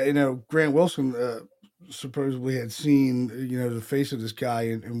but Grant Wilson supposedly had seen the face of this guy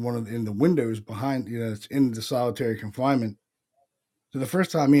in in the windows behind it's in the solitary confinement. So the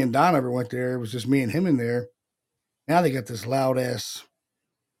first time me and Don ever went there, it was just me and him in there. Now they got this loud ass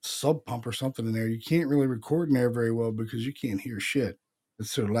sub pump or something in there. You can't really record in there very well because you can't hear shit.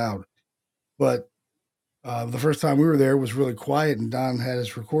 It's so loud. But the first time we were there was really quiet, and Don had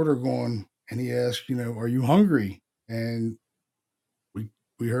his recorder going, and he asked, "Are you hungry?" and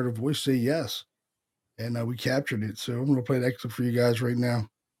we heard a voice say yes, and we captured it. So I'm going to play that clip for you guys right now.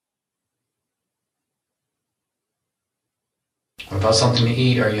 What about something to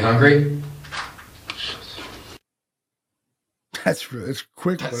eat? Are you hungry? It's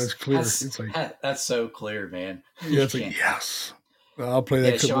quick, but it's clear. It's like that's so clear, man. yeah, it's like yes. I'll play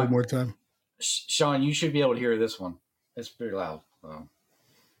that clip one more time. Sean, you should be able to hear this one. It's pretty loud. What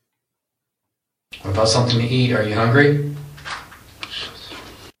about something to eat? Are you hungry?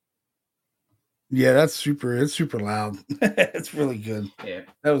 Yeah, it's super loud. It's really good. Yeah,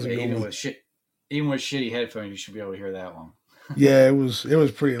 that was a good one. Even with shitty headphones, you should be able to hear that one. Yeah, it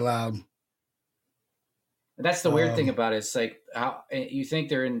was pretty loud. That's the weird thing about it. It's like how you think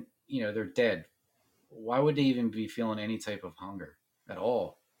they're in, they're dead. Why would they even be feeling any type of hunger at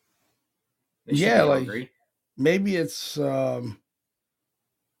all? They should be hungry. Maybe it's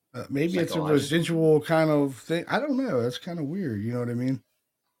maybe it's a residual kind of thing. I don't know. It's kind of weird. You know what I mean?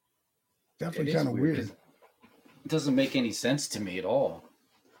 Definitely kind of weird. It doesn't make any sense to me at all.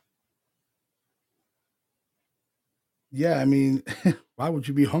 Yeah, I mean, why would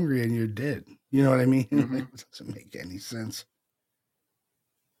you be hungry and you're dead? You know what I mean? Mm-hmm. It doesn't make any sense.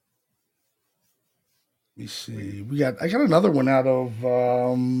 Let me see. I got another one out of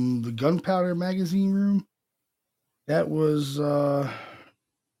the Gunpowder magazine room. That was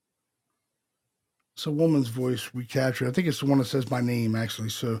it's a woman's voice we captured. I think it's the one that says my name, actually.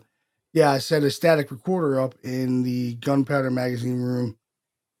 So yeah, I set a static recorder up in the Gunpowder magazine room,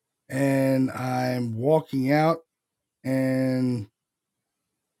 and I'm walking out, and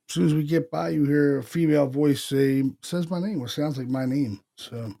as soon as we get by, you hear a female voice says my name, or sounds like my name.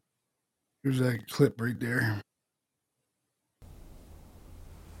 So here's that clip right there.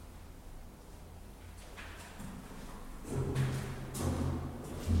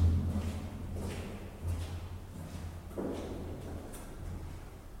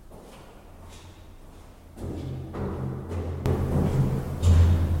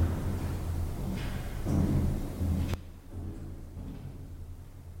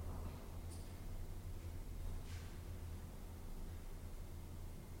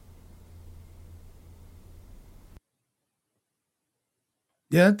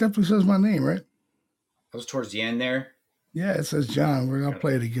 Yeah, it definitely says my name, right? That was towards the end there. Yeah, it says John. We're gonna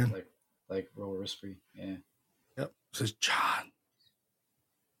play it again. Like real whispery. Yeah. Yep, it says John.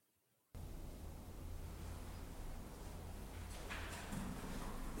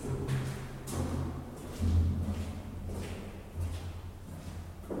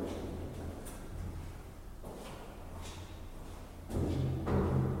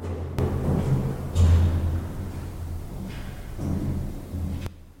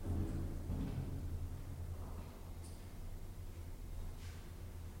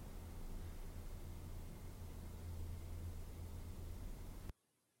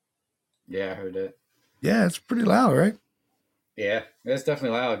 Yeah, I heard that. Yeah, it's pretty loud, right? Yeah, it's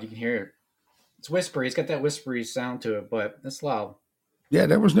definitely loud. You can hear it. It's whispery. It's got that whispery sound to it, but it's loud. Yeah,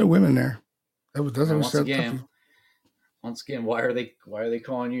 there was no women there. Once again, why are they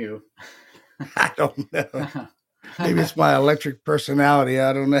calling you? I don't know. Maybe it's my electric personality.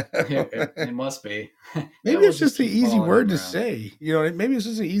 I don't know. It must be. Maybe it's just an easy word to say. Maybe it's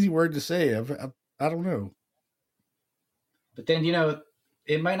just an easy word to say. I don't know. But then,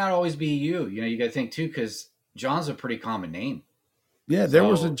 it might not always be you. You got to think too, because John's a pretty common name. Yeah, there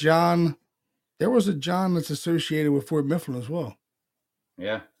was a John. There was a John that's associated with Fort Mifflin as well.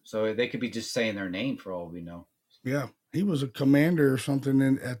 Yeah, so they could be just saying their name for all we know. Yeah, he was a commander or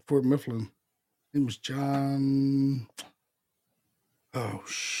something at Fort Mifflin. It was John. Oh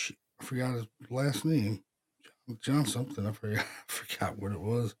shit! I forgot his last name. John something. I forgot what it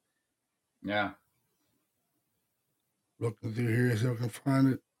was. Yeah. Looking through here, see if I can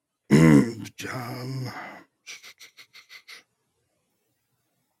find it. John.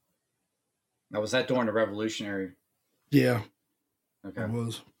 Now, was that during the Revolutionary? Yeah. Okay. It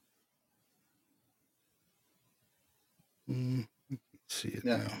was. Let's see it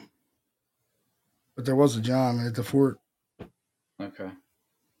now. But there was a John at the fort. Okay.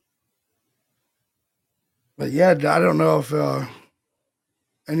 But yeah, I don't know if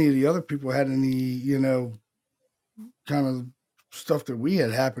any of the other people had any, kind of stuff that we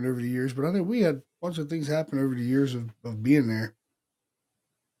had happened over the years. But I think we had a bunch of things happen over the years of being there.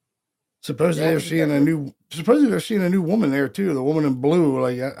 Supposedly they're seeing a new woman there too. The woman in blue.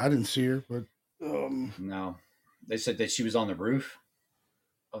 Like I didn't see her, but no, they said that she was on the roof.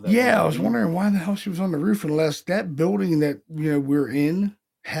 Yeah, I was wondering why the hell she was on the roof, unless that building that we're in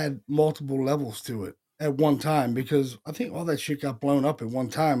had multiple levels to it at one time. Because I think all that shit got blown up at one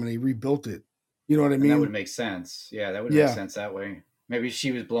time and they rebuilt it. You know what I And that would mean? make sense. Yeah, that would make Yeah, sense that way. Maybe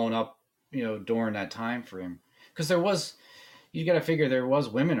she was blown up, during that time frame. Because there was, you got to figure there was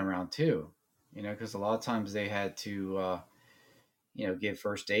women around too. Because a lot of times they had to, give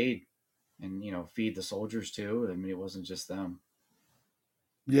first aid and feed the soldiers too. I mean, it wasn't just them.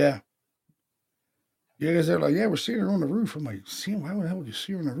 yeah. Yeah, because they're like, yeah, we're seeing her on the roof. I'm like, seeing why the hell would you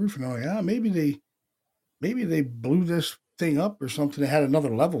see her on the roof? And I'm like, ah, maybe they blew this thing up or something. It had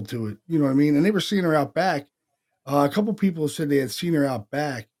another level to it. You know what I mean? And they were seeing her out back. A couple people said they had seen her out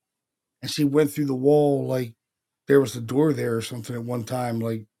back, and she went through the wall like there was a door there or something at one time,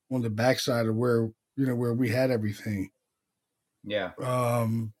 like on the backside of where we had everything. Yeah.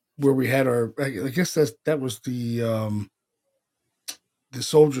 Where we had our, I guess that was the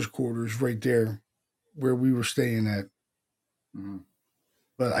soldiers' quarters right there where we were staying at. Hmm.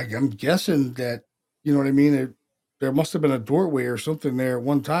 But I'm guessing that, you know what I mean. There must have been a doorway or something there at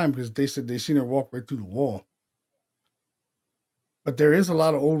one time because they said they seen her walk right through the wall. But there is a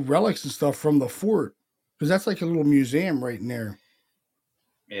lot of old relics and stuff from the fort because that's like a little museum right in there.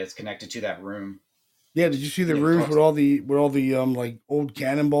 Yeah, it's connected to that room. Yeah, did you see the Yeah, it rooms talks. with all the like old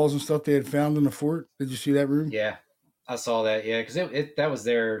cannonballs and stuff they had found in the fort? Did you see that room? Yeah, I saw that. Yeah, because that was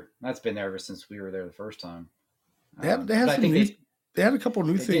there. That's been there ever since we were there the first time. They had But I some think new. They had a couple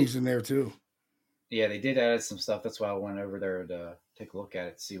new they did. things in there too. Yeah, they did add some stuff. That's why I went over there to take a look at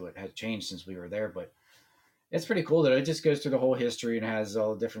it, see what had changed since we were there. But it's pretty cool that it just goes through the whole history and has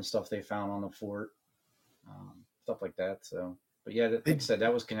all the different stuff they found on the fort, stuff like that. So, but yeah, like I They said,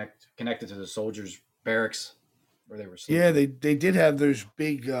 that was connected to the soldiers' barracks where they were Yeah, sleeping. they did have those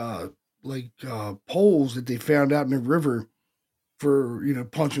big like poles that they found out in the river for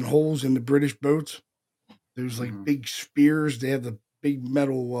punching holes in the British boats. There's like Hmm. big spears. They have the big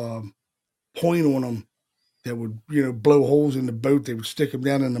metal point on them that would blow holes in the boat. They would stick them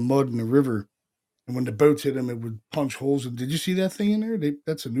down in the mud in the river, and when the boats hit them, it would punch holes. And did you see that thing in there?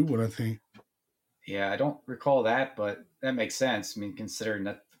 That's a new one, I think. Yeah, I don't recall that, but that makes sense. I mean, considering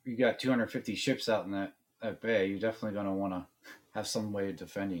that you got 250 ships out in that bay, you're definitely going to want to have some way of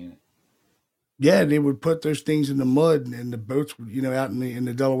defending it. Yeah, they would put those things in the mud, and the boats would out in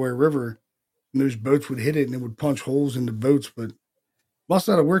the Delaware River, and those boats would hit it, and it would punch holes in the boats. But must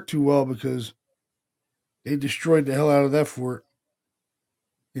not have worked too well because they destroyed the hell out of that fort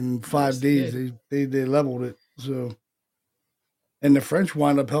in Yes, five they days. did. They leveled it. So, and the French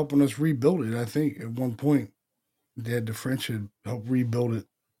wound up helping us rebuild it. I think at one point, the French had helped rebuild it.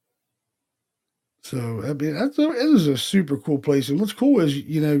 So I mean, it is a super cool place. And what's cool is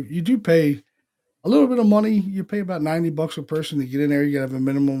you do pay a little bit of money. You pay about $90 a person to get in there. You gotta have a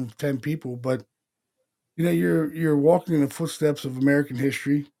minimum of 10 people, but you're walking in the footsteps of American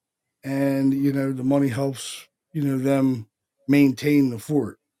history, and the money helps them maintain the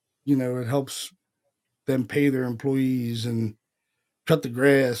fort. It helps them pay their employees and cut the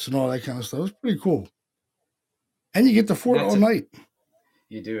grass and all that kind of stuff. It's pretty cool, and you get the And fort all night.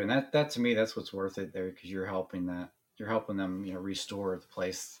 you do, and that to me, that's what's worth it there because you're helping them, restore the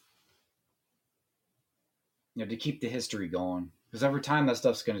place, to keep the history going. Because over time, that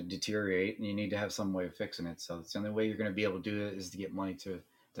stuff's going to deteriorate, and you need to have some way of fixing it. So it's the only way you're going to be able to do it is to get money to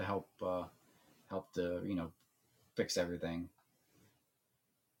help to fix everything.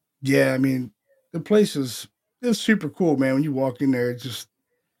 Yeah, I mean, the place is super cool, man. When you walk in there, it just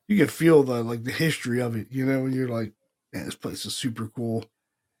you can feel the history of it. And you're like, man, this place is super cool.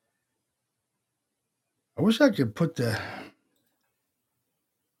 I wish I could put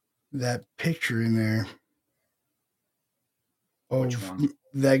that picture in there Which of one?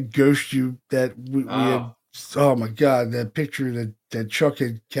 that ghost that we had. Oh, Oh my god, that picture that Chuck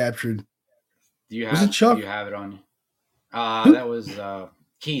had captured. do you Was it have do you Chuck? have it on you? Who? That was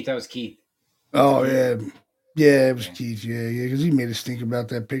Keith. That was Keith. Was it Oh Keith? yeah, yeah, it was Yeah. Keith. Yeah, yeah, because he made us think about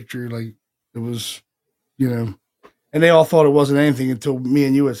that picture. Like it was, you know, and they all thought it wasn't anything until me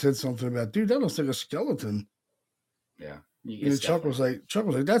and you had said something about, dude, that looks like a skeleton. Yeah. And then It's Chuck definitely. was like,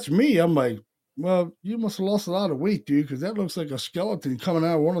 that's me. I'm like, well, you must have lost a lot of weight, dude, because that looks like a skeleton coming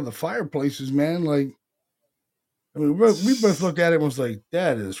out of one of the fireplaces, man. Like, I mean, we both looked at it and was like,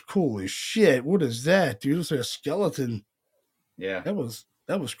 that is cool as shit. What is that, dude? It looks like a skeleton. Yeah. That was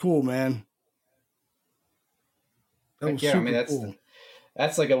cool, man. That Heck was yeah. I mean, super cool.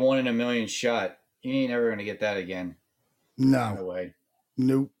 that's like a 1 in a million shot. You ain't never gonna get that again. No, No way.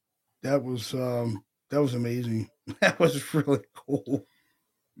 nope. That was amazing. That was really cool.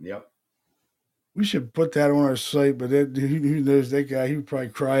 Yep. We should put that on our site, but who knows that guy? He would probably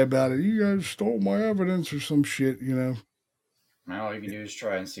cry about it. You guys stole my evidence or some shit. Now all you can do is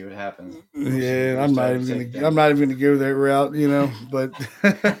try and see what happens. Most of the Yeah, years I'm try not to even take gonna. I'm them. not even gonna go that route. But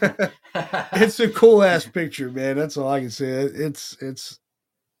It's a cool ass picture, man. That's all I can say.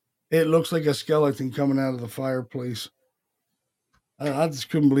 It looks like a skeleton coming out of the fireplace. I just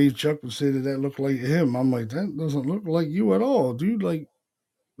couldn't believe Chuck would say that that looked like him. I'm like, that doesn't look like you at all, dude. Like,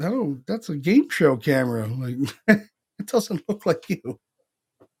 I don't. That's a game show camera. Like, it doesn't look like you.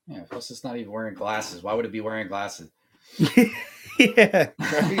 Yeah, plus it's not even wearing glasses. Why would it be wearing glasses? Yeah,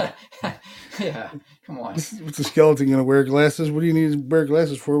 right. Yeah, come on. What's a skeleton gonna wear glasses? What do you need to wear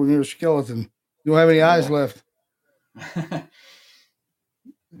glasses for when you're a skeleton? You don't have any eyes Yeah. left.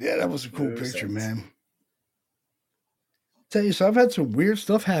 Yeah, that was a cool No picture, sense. man. Tell you, so I've had some weird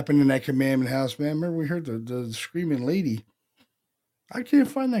stuff happen in that commandment house, man. Remember we heard the screaming lady? I can't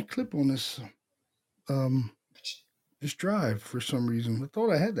find that clip on um this drive for some reason. I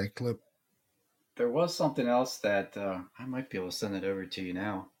thought I had that clip. There was something else that I might be able to send it over to you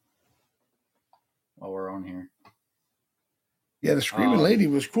now while we're on here. Yeah, the screaming lady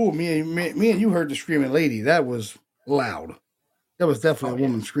was cool. Me and you heard the screaming lady. That was loud. That was definitely Oh a yeah,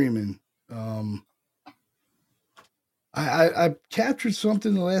 woman screaming. I captured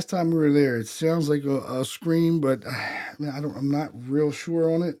something the last time we were there. It sounds like a scream, but I'm not real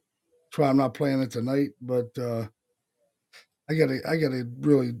sure on it. That's why I'm not playing it tonight. But I gotta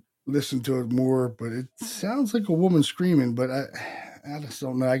really listen to it more. But it sounds like a woman screaming. But I just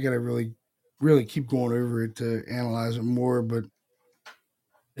don't know. I gotta really keep going over it to analyze it more. But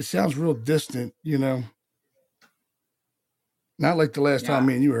it sounds real distant, you know. Not like the last time yeah,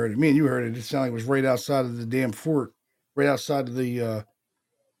 me and you heard it. Me and you heard it. It sounded like it was right outside of the damn fort, right outside of the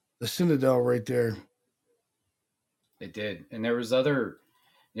Citadel, right there. it did. And there was other,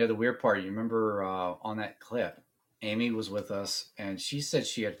 the weird part. You remember on that clip, Amy was with us, and she said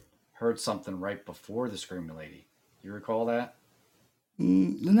she had heard something right before the screaming lady. You recall that?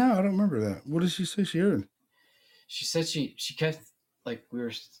 No, I don't remember that. What did she say she heard? She said she kept, like, we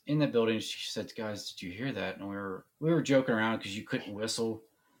were in the building. She said, "Guys, did you hear that?" And we were joking around because you couldn't whistle,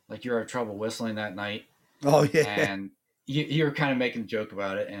 like you were having trouble whistling that night, Oh yeah, and you were kind of making a joke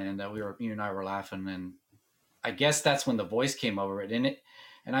about it, and you and I were laughing, and I guess that's when the voice came over it,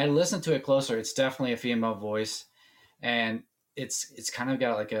 and I listened to it closer. It's definitely a female voice, and it's kind of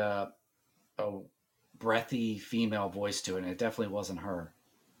got like a breathy female voice to it, and it definitely wasn't her.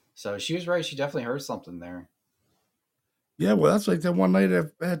 So she was right. She definitely heard something there. yeah. Well, that's like that one night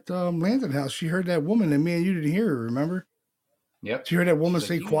at Landon House. She heard that woman, and me and you didn't hear her. Remember? Yep. She heard that woman She's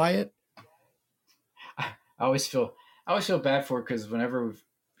like, say "You." quiet. I always feel bad for her because whenever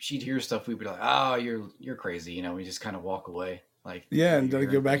she'd hear stuff, we'd be like, "Oh, you're crazy," we just kind of walk away, like, Yeah, and you're then I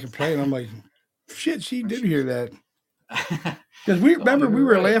go hearing back and things. play, and I'm like, shit, she Or did she hear was, that. Because we oh, remember you're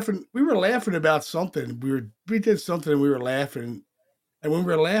right. we were laughing about something. We did something and we were laughing. And when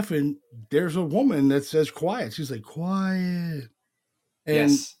we were laughing, there's a woman that says quiet. She's like, quiet. And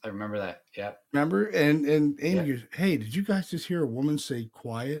Yes, I remember that. Yep. remember? And Amy Yep. goes, hey, did you guys just hear a woman say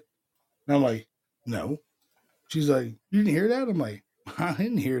quiet? And I'm like, no. She's like, you didn't hear that? I'm like, I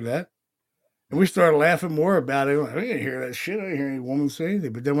didn't hear that. And we started laughing more about it. Like, I didn't hear that shit. I didn't hear any woman say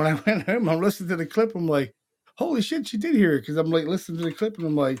anything. But then when I went home, I'm listening to the clip. I'm like, holy shit, she did hear it. Because I'm like listening to the clip and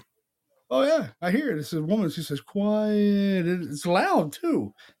I'm like, oh yeah, I hear it. It's a woman. She says quiet. It's loud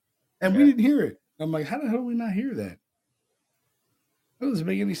too, and we Yeah. didn't hear it. I'm like, how the hell did we not hear that? That doesn't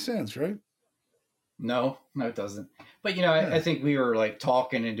make any sense, right? No, no, it doesn't. But I Yeah, think we were like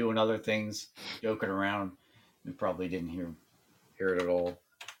talking and doing other things, joking around. We probably didn't hear it at all.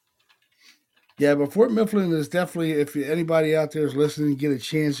 yeah. But Fort Mifflin is definitely. If anybody out there is listening, get a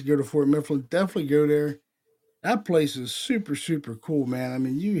chance to go to Fort Mifflin, definitely go there. That place is super, super cool, man. I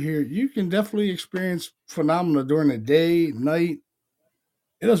mean, you can definitely experience phenomena during the day, night.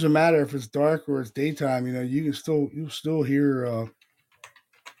 It doesn't matter if it's dark or it's daytime. You know, you'll still hear,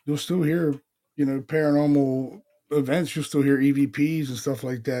 paranormal events. You'll still hear EVPs and stuff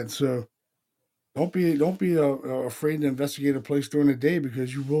like that. So don't be afraid to investigate a place during the day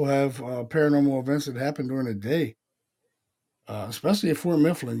because you will have paranormal events that happen during the day. Especially at Fort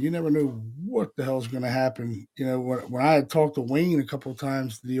Mifflin, you never know what the hell's going to happen. You know, when I had talked to Wayne a couple of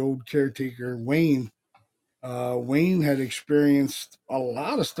times, the old caretaker Wayne had experienced a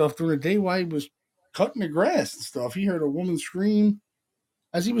lot of stuff during the day while he was cutting the grass and stuff. He heard a woman scream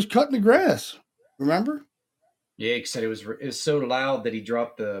as he was cutting the grass. Remember? Yeah, he said it was so loud that he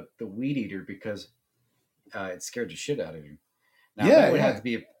dropped the weed eater because it scared the shit out of him. Now Yeah, yeah. that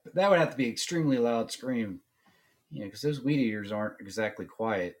would have to be extremely loud scream, because those weed eaters aren't exactly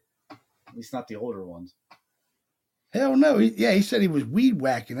quiet. At least not the older ones. Hell no. He said he was weed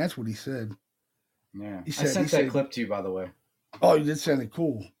whacking. That's what he said. Yeah, He I said, he sent that said, clip to you, by the way. oh, you did send it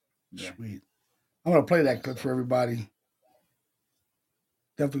cool. Yeah. Sweet. I'm going to play that clip So for everybody.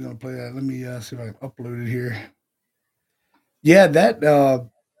 Definitely gonna play that. Let me see if I can upload it here. Yeah, that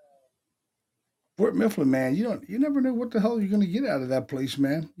Fort Mifflin, man. You never know what the hell you're gonna get out of that place,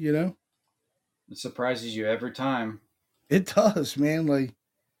 man. It surprises you every time. It does, man. Like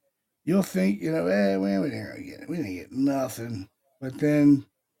you'll think, man, we didn't get nothing, but then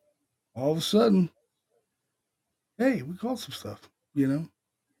all of a sudden, hey, we caught some stuff. You know?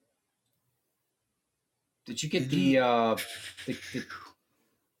 Did you get Did you?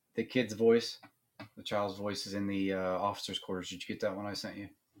 the kid's voice? The child's voice is in the officer's quarters. Did you get that one I sent you?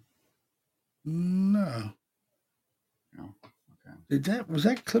 No. No. Okay. Was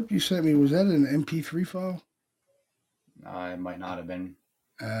that clip you sent me? Was that an MP3 file? It might not have been.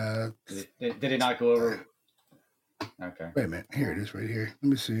 Uh, did it not go over? Okay. Wait a minute. Here it is, right here. Let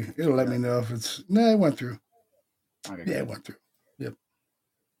me see. It'll let me know if it's. No, it went through. Okay. Yeah, it went through. Yep.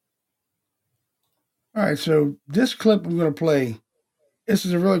 All right. So this clip I'm going to play. This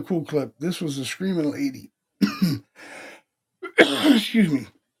is a really cool clip. This was a screaming lady. Excuse me.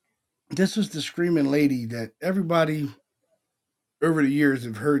 This is the screaming lady that everybody over the years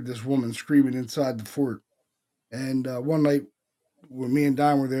have heard this woman screaming inside the fort. And one night when me and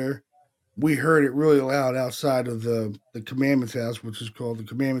Don were there, we heard it really loud outside of the Commandment's house, which is called the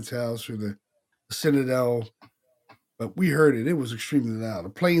Commandment's house or the Citadel. But we heard it. It was extremely loud. A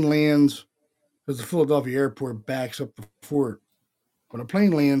plane lands because the Philadelphia airport backs up the fort. When a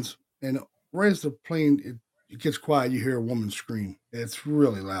plane lands, and right as the plane it gets quiet, you hear a woman scream. It's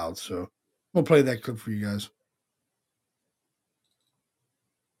really loud. So I'm gonna play that clip for you guys.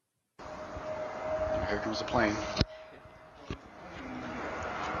 Here comes the plane.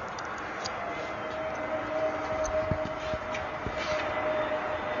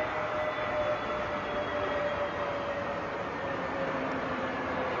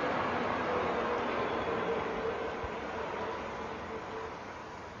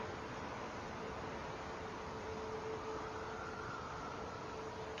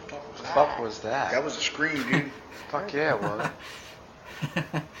 What the fuck was that? That was a scream, dude. Fuck yeah, it was.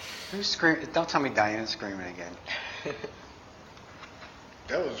 Who's screaming? Don't tell me Diana's screaming again.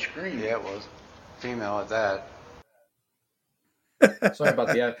 That was a scream. Yeah, it was. Female at that. Sorry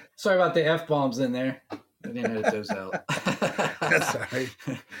about the F-bombs in there. I didn't edit those out. That's all right.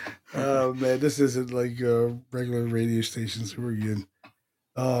 Oh man, this isn't like a regular radio station, so we're good.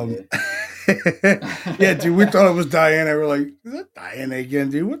 Yeah, dude, we thought it was Diana. We're like, is that Diana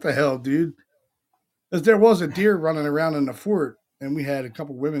again, dude? What the hell, dude? Because there was a deer running around in the fort, and we had a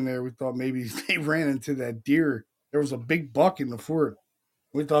couple women there. We thought maybe they ran into that deer. There was a big buck in the fort.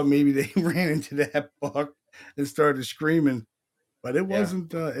 We thought maybe they ran into that buck and started screaming, but it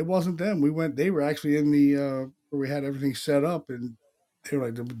wasn't. It wasn't them. We went. They were actually in the where we had everything set up, and they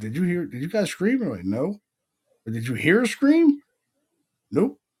were like, "Did you hear? Did you guys scream?" We're like, "No." But did you hear a scream?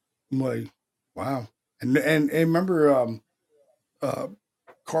 Nope. I'm like, wow. And remember, uh,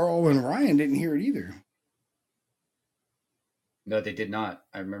 Carl and Ryan didn't hear it either. No, they did not.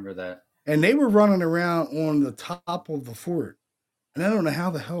 I remember that. And they were running around on the top of the fort. And I don't know how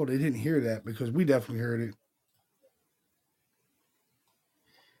the hell they didn't hear that because we definitely heard it.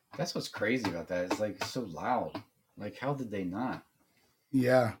 That's what's crazy about that. It's like so loud. Like, how did they not?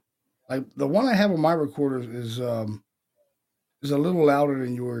 Yeah. Like the one I have on my recorders is a little louder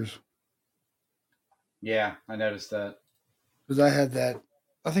than yours. Yeah, I noticed that. Because I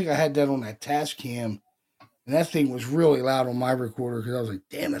think I had that on that task cam. And that thing was really loud on my recorder because I was like,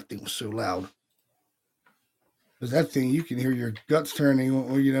 damn, that thing was so loud. Because that thing, you can hear your guts turning,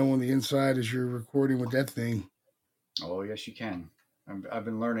 on the inside as you're recording with that thing. Oh, yes, you can. I've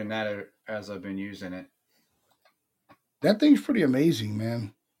been learning that as I've been using it. That thing's pretty amazing,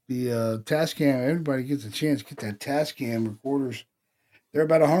 man. The Tascam, everybody gets a chance to get that Tascam recorders. They're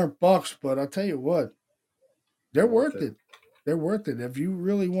about $100, but I'll tell you what, they're worth it. They're worth it. If you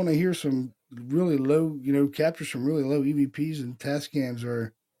really want to hear some really low, capture some really low EVPs, and Tascams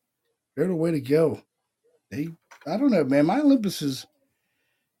they're the way to go. I don't know, man. My Olympuses,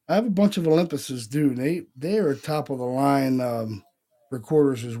 I have a bunch of Olympuses, dude. They are top of the line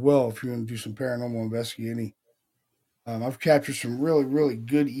recorders as well. If you want to do some paranormal investigating, I've captured some really, really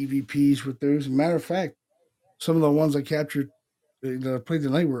good EVPs with those. As a matter of fact, some of the ones I captured that I played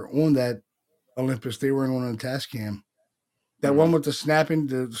tonight were on that Olympus. They weren't on a Tascam. That one with the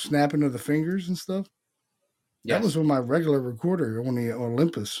snapping of the fingers and stuff. Yes. That was on my regular recorder on the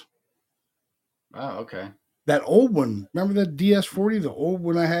Olympus. Oh, okay. That old one, remember that DS40, the old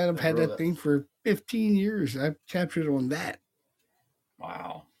one I had? I've had that thing for 15 years. I captured it on that.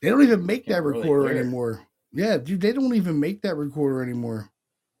 Wow. They don't even make that recorder anymore. Yeah, dude, they don't even make that recorder anymore.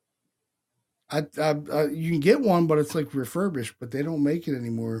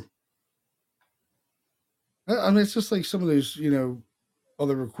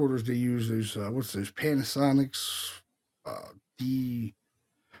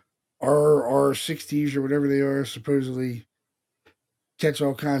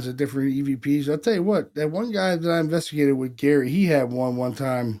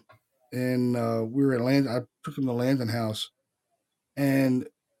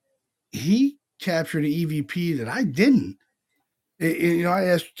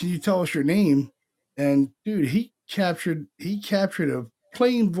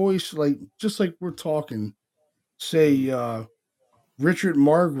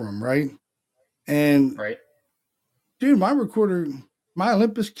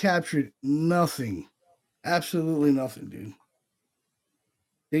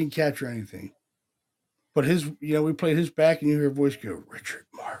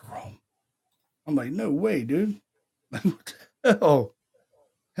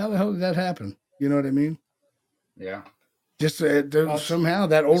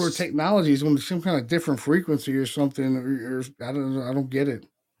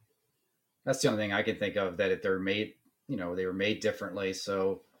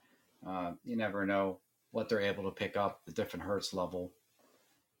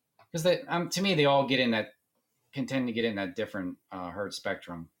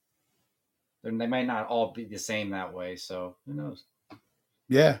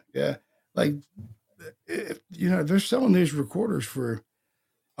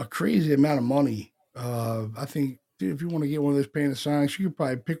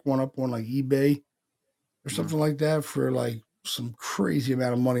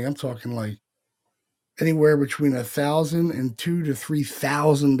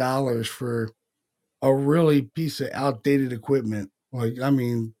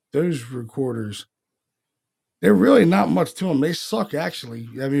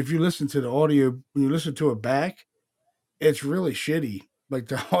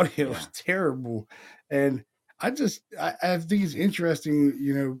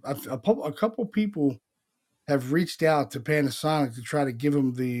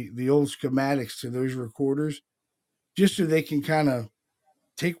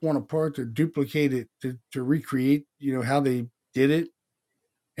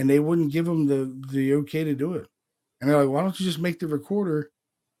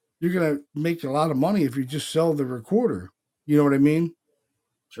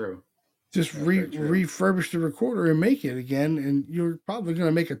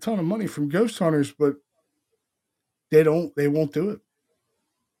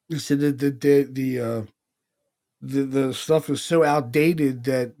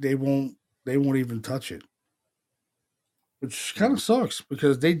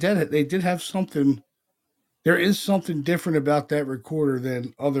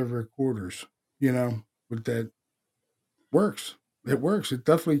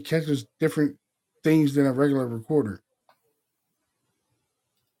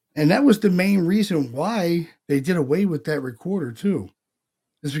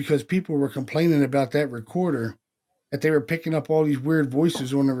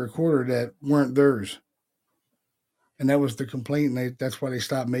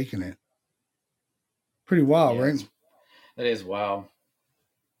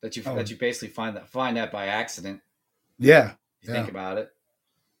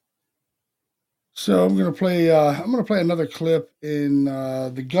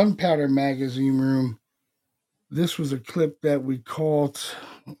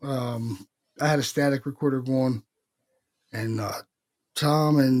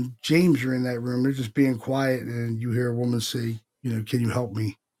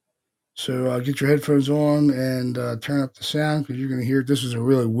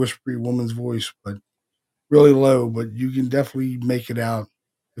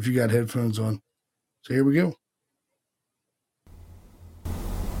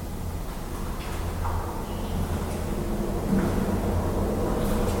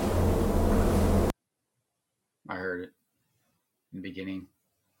 I heard it in the beginning.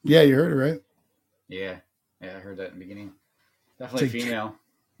 Yeah, you heard it, right? Yeah. Yeah, I heard that in the beginning. It's Definitely like, female.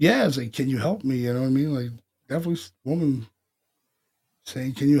 yeah, it's like, can you help me? You know what I mean? Like, definitely woman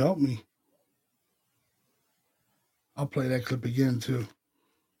saying, can you help me? I'll play that clip again, too.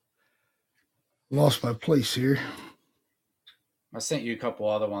 Lost my place here. I sent you a couple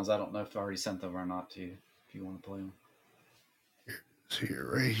other ones. I don't know if I already sent them or not to you, if you want to play them. It's here,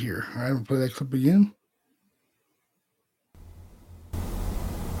 right here. All right, I'm going to play that clip again.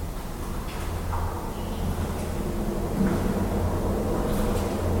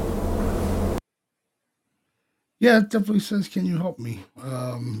 Yeah, it definitely says, "Can you help me?"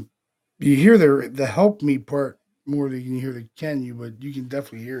 You hear the "help me" part more than you hear the "can you," but you can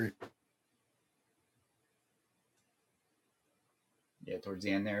definitely hear it. Yeah, towards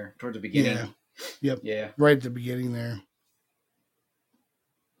the end there, towards the Yeah, beginning. yep, Yeah. right at the beginning there.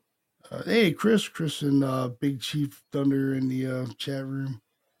 Hey, Chris, and Big Chief Thunder in the chat room.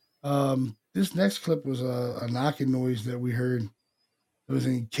 This next clip was a knocking noise that we heard. It was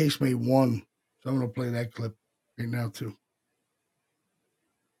in Casemate 1. So I'm going to play that clip right now, too.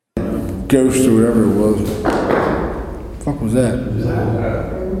 Ghost or whatever it was. Fuck was that?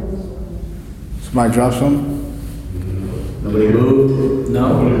 Somebody dropped something? Nobody moved?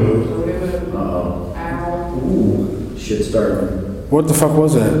 No. Ooh, shit started. What the fuck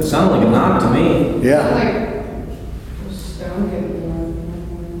was that? Sounded like a knock to me. Yeah.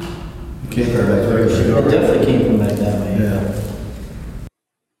 Came from back there. It definitely came from back that way. Yeah.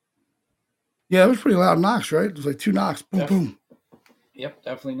 Yeah, it was pretty loud knocks, right? It was like 2 knocks. Boom, boom. Yep,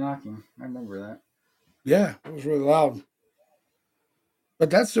 definitely knocking. I remember that. Yeah, it was really loud. But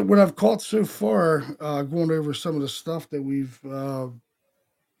that's what I've caught so far, going over some of the stuff that we've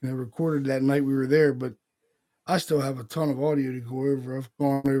recorded that night we were there. But I still have a ton of audio to go over. I've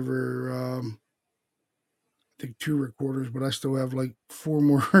gone over, I think 2 recorders, but I still have like 4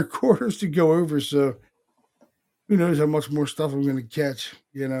 more recorders to go over. So who knows how much more stuff I'm going to catch,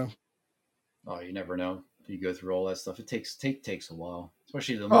 you know? Oh, you never know. You go through all that stuff. It takes a while,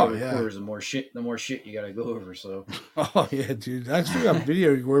 especially the more Oh, yeah. recorders, the more shit you got to go over. So, Oh, yeah, dude. I still got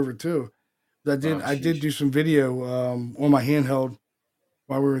video to go over too. I did do some video on my handheld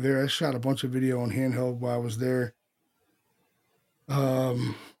while we were there. I shot a bunch of video on handheld while I was there.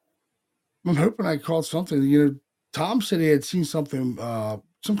 I'm hoping I caught something. You know, Tom said he had seen something,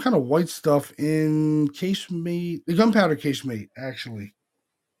 some kind of white stuff in casemate, the gunpowder casemate, actually.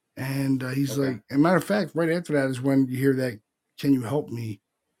 And he's okay. like, as a matter of fact, right after that is when you hear that "Can you help me"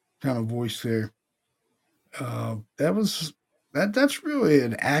 kind of voice there. That was that's really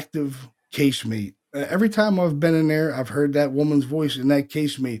an active casemate. Every time I've been in there, I've heard that woman's voice in that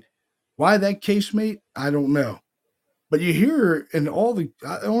casemate. Why that casemate? I don't know. But you hear her in all the.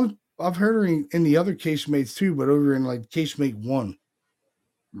 I've heard her in the other casemates too, but over in like casemate 1,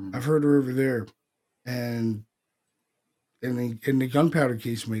 I've heard her over there, and in the gunpowder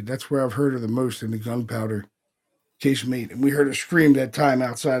casemate, that's where I've heard her the most, in the gunpowder casemate. And we heard her scream that time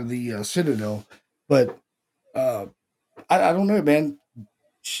outside of the Citadel. But uh, I don't know, man.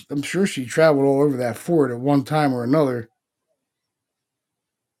 I'm sure she traveled all over that fort at one time or another.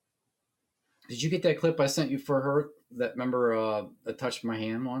 Did you get that clip I sent you for her? That remember the touch my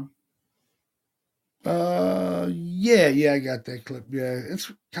hand one? Yeah, I got that clip. Yeah,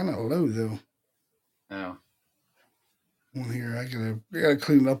 it's kind of low though. Oh, On here, I gotta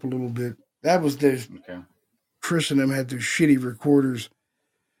clean it up a little bit. That was the okay. Chris and them had their shitty recorders.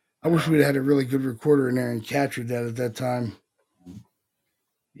 I wish we'd had a really good recorder in there and captured that at that time.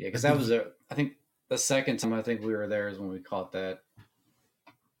 Yeah, because that was I think the second time I think we were there is when we caught that.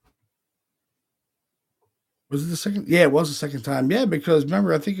 Was it the second? Yeah, it was the second time. Yeah, because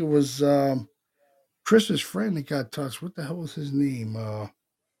remember, I think it was Chris's friend that got touched. What the hell was his name? What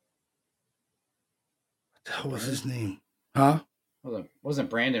the hell was his name? Huh? Wasn't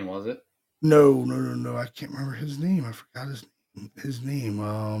Brandon, was it? No. I can't remember his name. I forgot his name.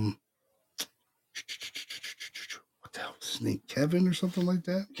 What the hell was his name? Kevin or something like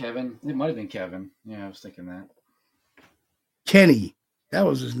that? Kevin. It might have been Kevin. Yeah, I was thinking that. Kenny. That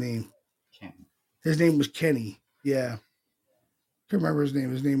was his name. Ken. His name was Kenny. Yeah. Can't remember his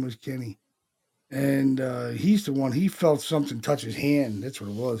name. His name was Kenny. And he's the one, he felt something touch his hand. That's what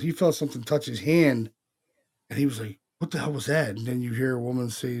it was. He felt something touch his hand. And he was like, what the hell was that? And then you hear a woman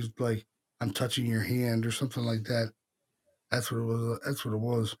say, like, I'm touching your hand or something like that. That's what it was. That's what it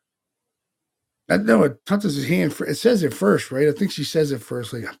was. I know it touches his hand. It says it first, right? I think she says it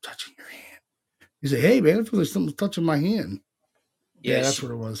first, like, I'm touching your hand. He's like, hey, man, I feel like something's touching my hand. Yeah, that's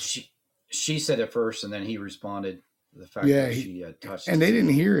what it was. She said it first, and then he responded to the fact Yeah, that she touched. and they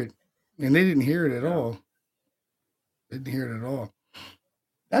didn't hear it. And they didn't hear it at Yeah. all. They didn't hear it at all.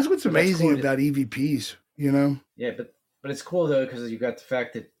 That's what's But that's amazing cool about EVPs, you know? Yeah, but it's cool though because you got the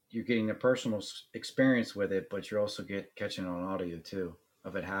fact that you're getting a personal experience with it, but you're also catching on audio too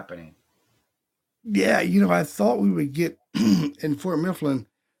of it happening. Yeah, you know, I thought we would get in Fort Mifflin,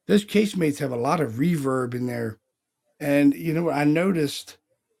 those casemates have a lot of reverb in there. And you know what I noticed?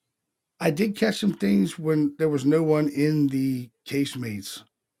 I did catch some things when there was no one in the casemates.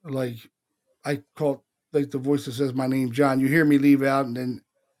 Like I caught like the voice that says my name, John. You hear me leave out and then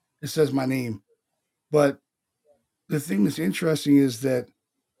it says my name. But the thing that's interesting is that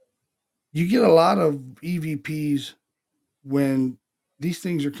You get a lot of EVPs when these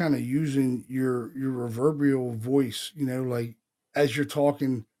things are kind of using your reverberal voice, like as you're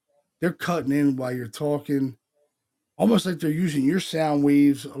talking, they're cutting in while you're talking, almost like they're using your sound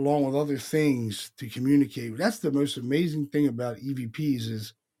waves along with other things to communicate. That's the most amazing thing about EVPs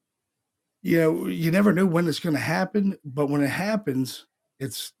is, you never know when it's going to happen, but when it happens,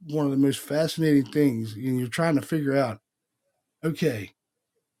 it's one of the most fascinating things. And you're trying to figure out, okay,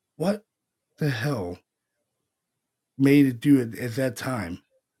 what the hell made it do it at that time?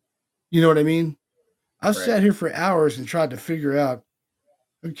 You know what I mean? I've Right. sat here for hours and tried to figure out,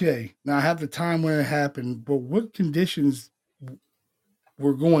 okay, now I have the time when it happened, but what conditions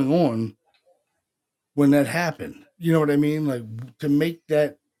were going on when that happened? You know what I mean? Like to make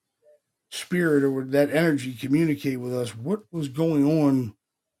that spirit or that energy communicate with us, what was going on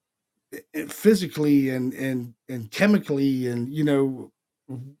physically and chemically and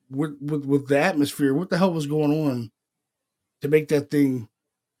with the atmosphere, what the hell was going on to make that thing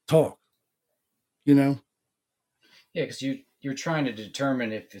talk, you know? Yeah, because you're trying to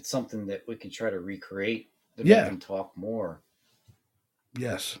determine if it's something that we can try to recreate to make Yeah. them talk more.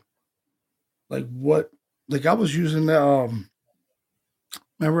 Yes. Like what, like I was using the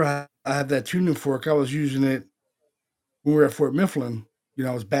remember I had that tuning fork. I was using it when we were at Fort Mifflin. I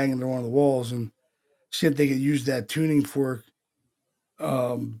was banging it on the walls and see if they could use that tuning fork.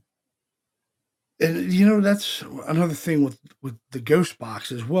 Um, and that's another thing with the ghost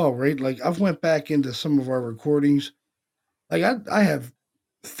box as well, right? Like I've went back into some of our recordings. Like I have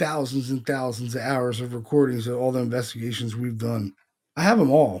thousands and thousands of hours of recordings of all the investigations we've done. I have them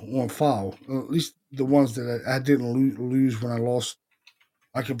all on file, at least the ones that I didn't lose when I lost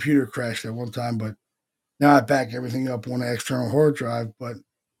my computer crashed at one time. But now I back everything up on an external hard drive. But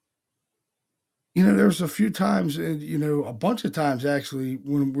there's a few times, and a bunch of times actually,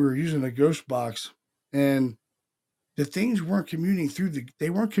 when we were using a ghost box, and the things weren't they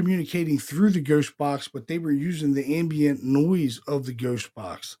weren't communicating through the ghost box, but they were using the ambient noise of the ghost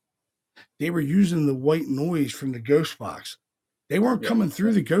box. They were using the white noise from the ghost box. They weren't Yeah. coming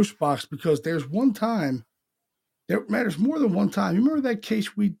through the ghost box because there's one time. There matters more than one time. You remember that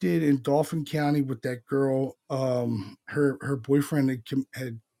case we did in Dauphin County with that girl? Her boyfriend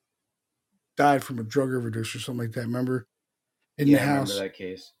had died from a drug overdose or something like that. Remember in the Yeah, I remember house? that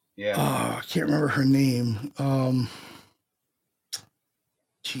case. Yeah. Oh, I can't remember her name.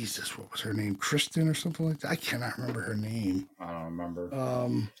 Jesus, what was her name? Kristen or something like that. I cannot remember her name. I don't remember.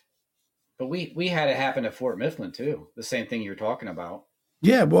 Um, But we had it happen at Fort Mifflin too. The same thing you're talking about.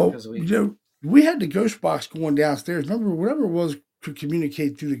 yeah, well, Because we we had the ghost box going downstairs. Remember, whatever it was could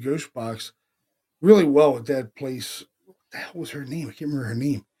communicate through the ghost box really well at that place. What the hell was her name? I can't remember her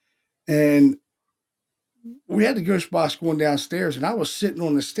name. And we had the ghost box going downstairs, and I was sitting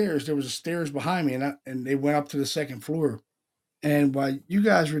on the stairs. There was a stairs behind me, and they went up to the second floor. And while you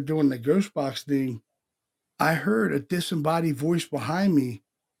guys were doing the ghost box thing, I heard a disembodied voice behind me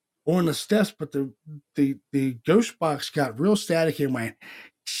on the steps, but the ghost box got real static and went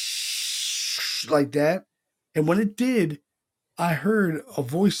like that. And when it did, I heard a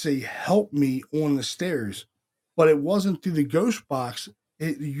voice say, "Help me" on the stairs, but it wasn't through the ghost box.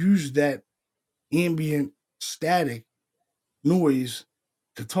 It used that ambient static noise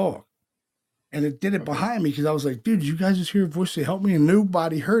to talk. And it did it okay. behind me because I was like, dude, you guys just hear a voice say, "Help me," and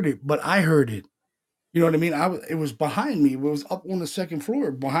nobody heard it, but I heard it. You know what I mean? It was behind me. It was up on the second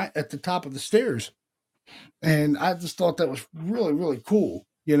floor, behind at the top of the stairs, and I just thought that was really, really cool.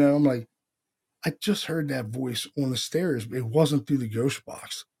 I'm like, I just heard that voice on the stairs. It wasn't through the ghost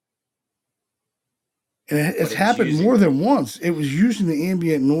box, and But it's it was happened more using than once. It was using the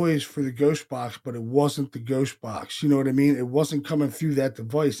ambient noise for the ghost box, but it wasn't the ghost box. You know what I mean? It wasn't coming through that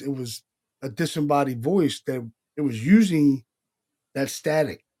device. It was a disembodied voice that it was using that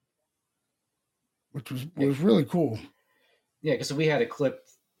static, which was yeah, was really cool. yeah, because we had a clip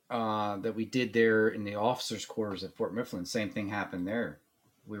that we did there in the officers' quarters at Fort Mifflin. Same thing happened there.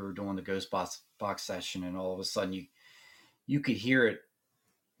 We were doing the ghost box session, and all of a sudden you could hear it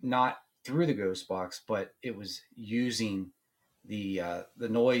not through the ghost box, but it was using the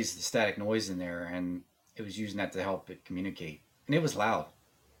noise, the static noise in there, and it was using that to help it communicate. And it was loud,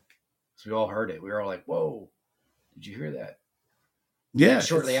 so we all heard it. We were all like, "Whoa, did you hear that?" And then Yeah, it's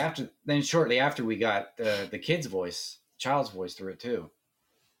shortly after, we got the kid's voice, child's voice through it too.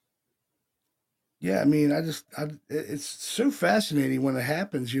 yeah. I mean, it's so fascinating when it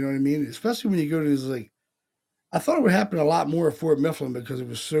happens. You know what I mean? Especially when you go to this like. I thought it would happen a lot more at Fort Mifflin because it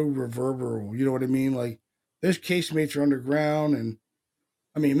was so reverberal. You know what I mean? Like those casemates are underground, and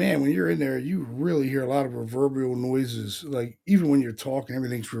I mean, man, when you're in there, you really hear a lot of reverberal noises. Like even when you're talking,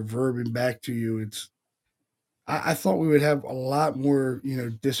 everything's reverbing back to you. I thought we would have a lot more,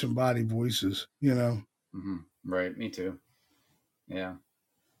 disembodied voices. Hmm. Right. Me too. Yeah.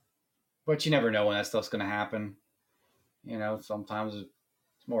 But you never know when that stuff's going to happen. Sometimes it's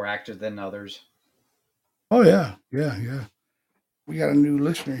more active than others. Oh yeah, yeah, yeah. We got a new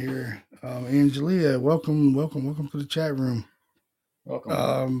listener here, Angelia. Welcome, welcome, welcome to the chat room.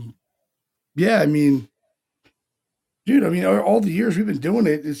 Welcome. Yeah, I mean, dude, I mean, all the years we've been doing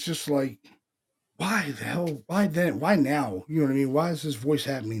it, it's just like, why the hell? Why then? Why now? You know what I mean? Why is this voice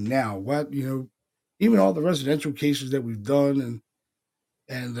happening now? What even all the residential cases that we've done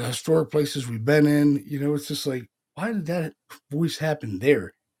and the historic places we've been in, it's just like, why did that voice happen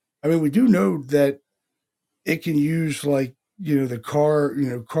there? I mean, we do know that it can use like the car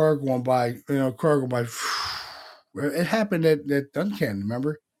going by, car going by. It happened at Duncan.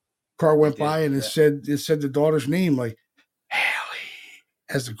 Remember, car It went did. by and Yeah. it said the daughter's name like Haley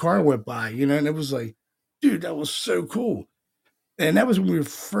as the car Yep. went by, and it was like, dude, that was so cool. And that was when we were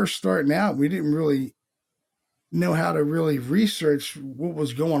first starting out. We didn't really know how to really research what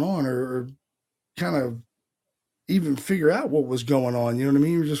was going on or kind of even figure out what was going on. You know what I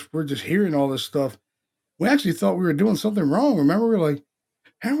mean? We're just hearing all this stuff. We actually thought we were doing something wrong. Remember, we were like,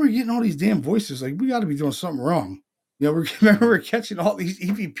 how are we getting all these damn voices? Like, we got to be doing something wrong. Remember we're catching all these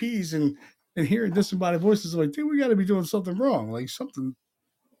EVPs and hearing disembodied voices. Like, dude, we got to be doing something wrong. Like something.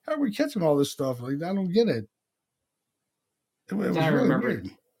 How are we catching all this stuff? Like, I don't get it. It Then was I really remember. weird.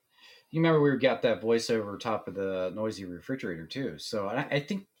 You remember we got that voice over top of the noisy refrigerator too. So I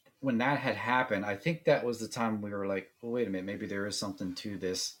think when that had happened, I think that was the time we were like, well, wait a minute, maybe there is something to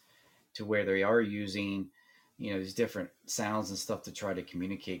this, to where they are using, these different sounds and stuff to try to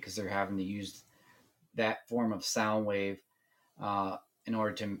communicate, because they're having to use that form of sound wave in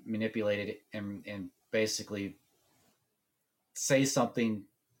order to manipulate it and basically say something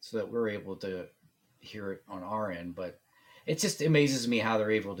so that we're able to hear it on our end. But it just amazes me how they're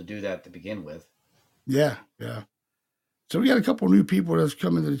able to do that to begin with. Yeah, yeah. So we got a couple new people that's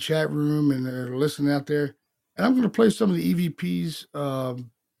come into the chat room and they're listening out there. And I'm going to play some of the EVPs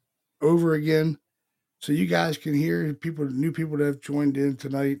over again, so you guys can hear new people that have joined in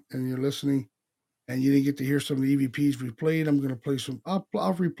tonight, and you're listening, and you didn't get to hear some of the EVPs we played. I'm going to play some. I'll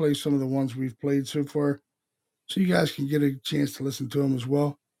replay some of the ones we've played so far, so you guys can get a chance to listen to them as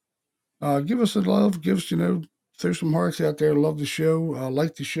well. Give us a love. Give us, throw some hearts out there. Love the show.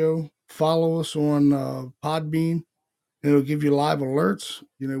 Like the show. Follow us on Podbean. It'll give you live alerts,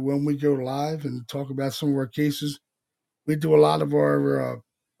 when we go live and talk about some of our cases. We do a lot of our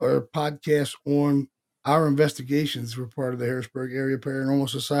podcasts on our investigations. We're part of the Harrisburg Area Paranormal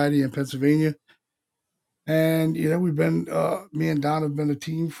Society in Pennsylvania. And, we've been, me and Don have been a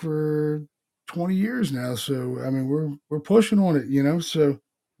team for 20 years now. So, I mean, we're pushing on it, so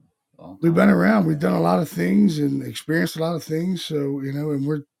we've been around, we've done a lot of things and experienced a lot of things. So, and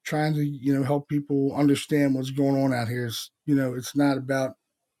we're trying to, help people understand what's going on out here. It's not about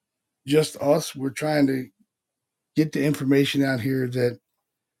just us. We're trying to get the information out here that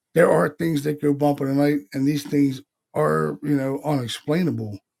there are things that go bump in the night, and these things are,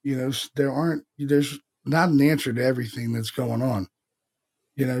 unexplainable. There's not an answer to everything that's going on.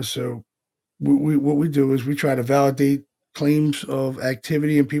 So what we do is we try to validate claims of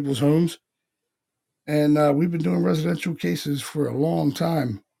activity in people's homes, and we've been doing residential cases for a long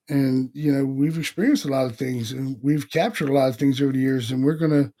time, and we've experienced a lot of things, and we've captured a lot of things over the years, and we're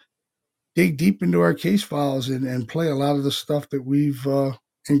gonna dig deep into our case files and play a lot of the stuff that we've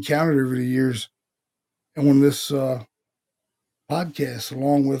encountered over the years on this podcast,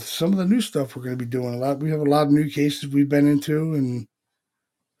 along with some of the new stuff we're going to be doing. We have a lot of new cases we've been into, and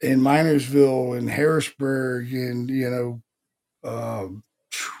in Minersville and Harrisburg, and what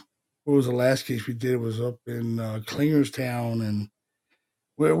was the last case we did? It was up in Clingerstown, and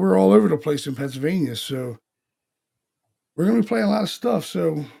we're all over the place in Pennsylvania. So we're going to be playing a lot of stuff.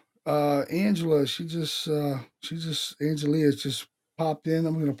 So Angela, Angelia just popped in.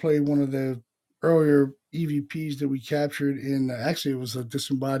 I'm going to play one of the earlier EVPs that we captured in, actually it was a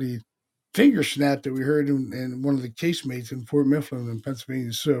disembodied finger snap that we heard in one of the casemates in Fort Mifflin in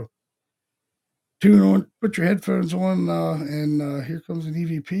Pennsylvania. So tune on, put your headphones on, and here comes an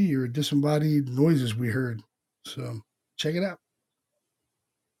EVP or disembodied noises we heard. So check it out.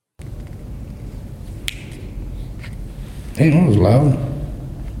 Damn, that was loud.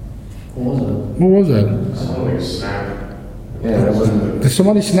 What was that? Sounded like a snap. Yeah, that wasn't. Did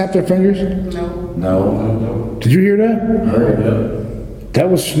somebody snap their fingers? No. Did you hear that? I heard it. That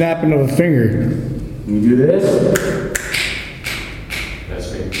was snapping of a finger. You do this? That's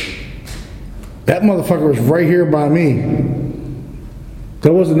That motherfucker was right here by me.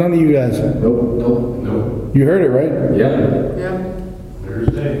 That wasn't none of you guys. Nope. You heard it, right? Yeah. Clear as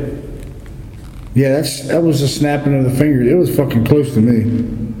day. Yeah, that was a snapping of the fingers. It was fucking close to me.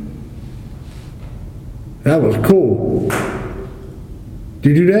 That was cool.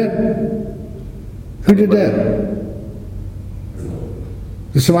 Did you do that? Who did that?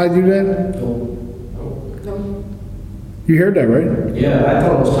 Did somebody do that? No. You heard that, right? Yeah, I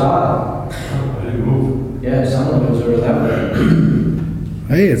thought it was Todd. I didn't move. Yeah, it sounded like it was over that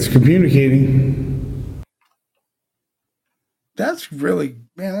way. Hey, it's communicating. That's really,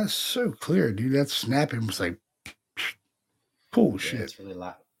 man, that's so clear, dude. That snapping was like, cool Yeah, shit. it's really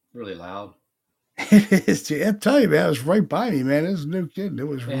loud. Really loud. It is, dude. I tell you, man, it was right by me, man. There's no kidding. It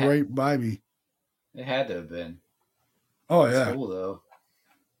was Yeah. right by me. It had to have been. Oh, It's yeah. cool though.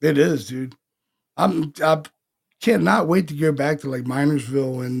 It is, dude. I cannot wait to go back to like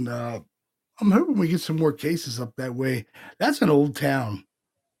Minersville, and I'm hoping we get some more cases up that way. That's an old town.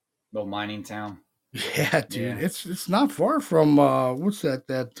 Little mining town. Yeah, dude. Yeah. It's not far from what's that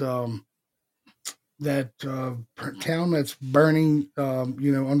town that's burning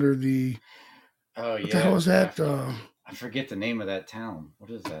under the Oh what yeah. the hell is that? I forget the name of that town. What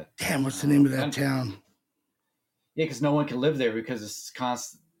is that? Damn, what's the name of that town? Yeah, because no one can live there because it's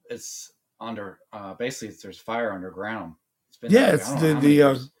constant. It's under. Basically, there's fire underground. It's been Yeah, that way. it's I don't know how many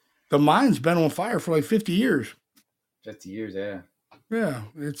years. the mine's been on fire for like 50 years. 50 years. Yeah. Yeah,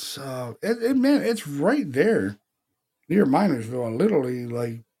 it's man, it's right there near Minersville. Literally,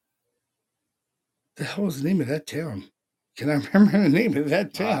 like, the hell is the name of that town? Can I remember the name of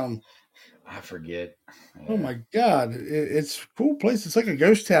that town? I forget. Yeah. Oh my god, it's a cool place. It's like a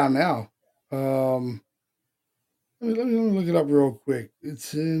ghost town now. Let me look it up real quick.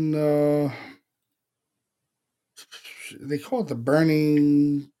 It's in they call it the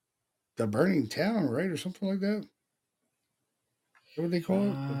burning town, right, or something like that. What would they call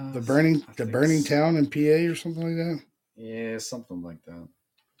it? The burning town in PA or something like that. Yeah, something like that.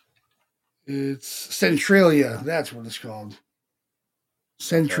 It's Centralia. That's what it's called.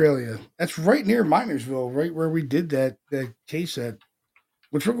 Centralia. Okay. That's right near Minersville, right where we did that case at.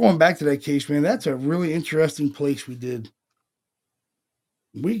 Which we're going back to that case, man. That's a really interesting place we did.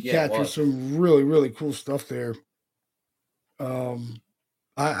 We captured some really, really cool stuff there.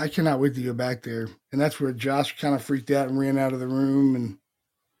 I cannot wait to go back there. And that's where Josh kind of freaked out and ran out of the room, and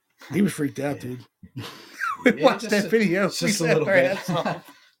he was freaked out, dude. We watched that video. Just a little bit.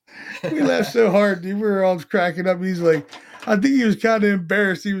 We laughed so hard, dude. We were all cracking up. He's like, I think he was kind of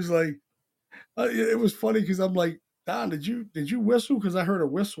embarrassed. He was like, it was funny because I'm like, Don, did you whistle? Because I heard a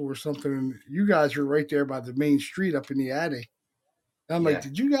whistle or something, and you guys are right there by the main street up in the attic. And I'm like,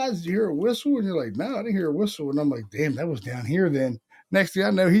 did you guys hear a whistle? And you're like, no, I didn't hear a whistle. And I'm like, damn, that was down here then. Next thing I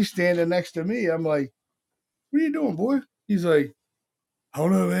know, he's standing next to me. I'm like, what are you doing, boy? He's like, I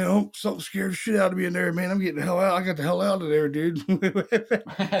don't know, man. Something scared the shit out of me in there, man. I'm getting the hell out. I got the hell out of there, dude. We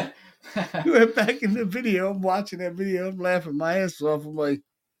went back in the video. I'm watching that video. I'm laughing my ass off. I'm like,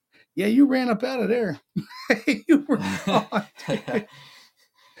 yeah, you ran up out of there. You were gone.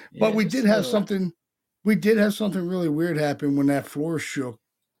 But we did have something. We did have something really weird happen when that floor shook,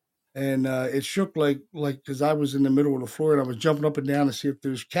 and it shook like because I was in the middle of the floor and I was jumping up and down to see if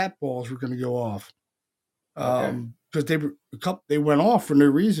those cat balls were going to go off. Because they went off for no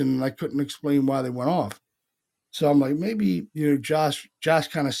reason, and I couldn't explain why they went off. So I'm like, maybe Josh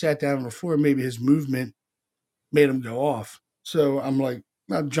kind of sat down on the floor. Maybe his movement made him go off. So I'm like,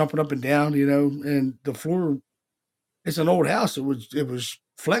 I'm jumping up and down, and the floor. It's an old house. It was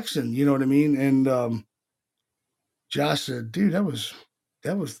flexing, you know what I mean? And Josh said, dude, that was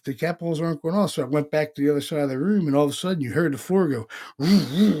the cat balls aren't going off. So I went back to the other side of the room, and all of a sudden you heard the floor go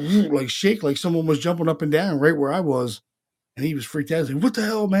like shake, like someone was jumping up and down right where I was. And he was freaked out. He's like, what the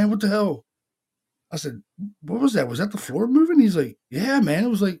hell, man? What the hell? I said, what was that? Was that the floor moving? He's like, yeah, man. It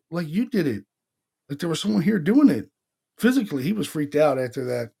was like you did it. Like there was someone here doing it. Physically, he was freaked out after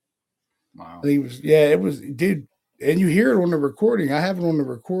that. Wow. And it was, dude. And you hear it on the recording. I have it on the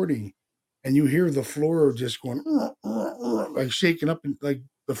recording. And you hear the floor just going, like shaking up, and like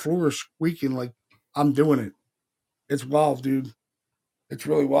the floor is squeaking like I'm doing it. It's wild, dude. It's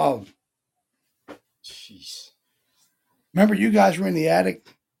really wild. Jeez. Remember you guys were in the attic?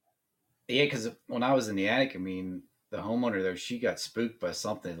 Yeah, because when I was in the attic, I mean, the homeowner there, she got spooked by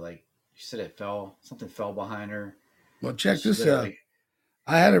something. Like, she said something fell behind her. Well, check this out.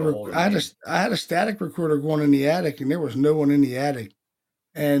 I had a static recorder going in the attic, and there was no one in the attic.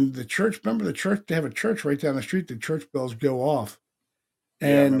 And the church, remember the church? They have a church right down the street. The church bells go off,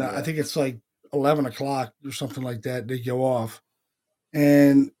 and I think it's like 11 o'clock or something like that. They go off,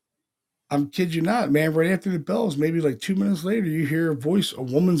 and I'm kid you not, man. Right after the bells, maybe like 2 minutes later, you hear a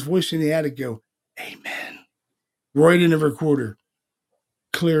woman's voice in the attic go, "Amen." Right in the recorder,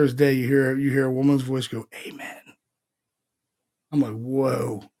 clear as day. You hear a woman's voice go, "Amen." I'm like,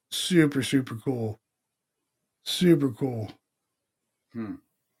 whoa, super super cool, super cool. Hmm.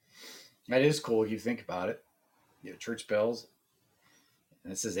 That is cool if you think about it. You know, church bells.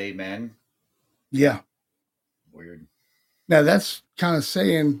 And it says amen. Yeah. Weird. Now that's kind of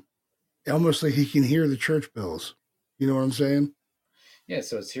saying almost like he can hear the church bells. You know what I'm saying? Yeah,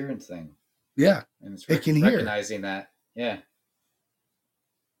 so it's hearing thing. Yeah, And it's it can hear. recognizing that. Yeah.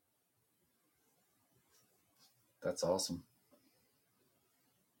 That's awesome.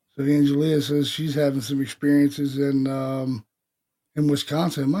 So Angelia says she's having some experiences in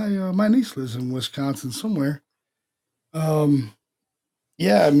Wisconsin. My niece lives in Wisconsin somewhere. Um,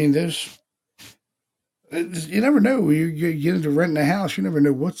 yeah, I mean, you never know. You get into renting a house, you never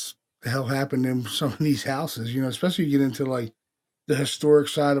know what's the hell happened in some of these houses. You know, especially you get into like the historic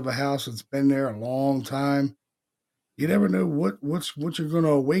side of a house that's been there a long time. You never know what you're going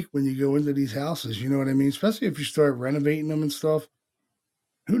to awake when you go into these houses. You know what I mean? Especially if you start renovating them and stuff.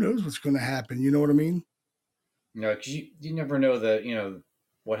 Who knows what's going to happen? You know what I mean? You know, because you never know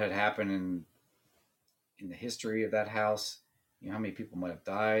what had happened in the history of that house. You know, how many people might have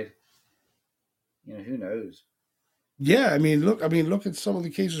died. You know, who knows? Yeah, I mean, look at some of the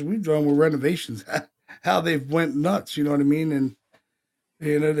cases we've done with renovations, how they've went nuts. You know what I mean? And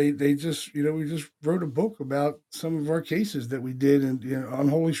they just we just wrote a book about some of our cases that we did in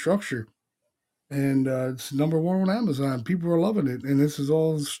unholy structure, and it's #1 on Amazon. People are loving it, and this is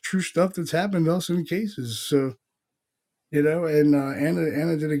all true stuff that's happened to us in cases. So and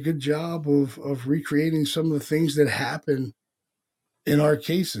Anna did a good job of recreating some of the things that happened in our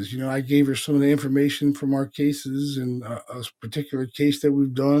cases. I gave her some of the information from our cases and a particular case that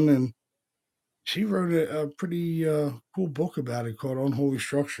we've done, and she wrote a pretty cool book about it called Unholy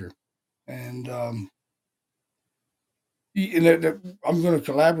Structure. And I'm going to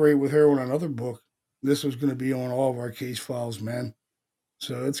collaborate with her on another book. This was going to be on all of our case files, man.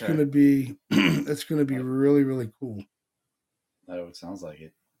 So it's going Okay. to be it's going to be That, really really cool. that sounds like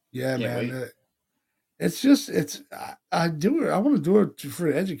it. Yeah, Can't man. wait. I do it. I want to do it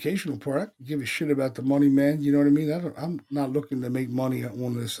for the educational part. I can give a shit about the money, man. You know what I mean? I'm not looking to make money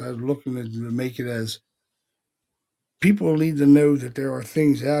on this. I'm looking to make it as people need to know that there are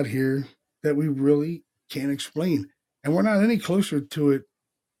things out here that we really can't explain, and we're not any closer to it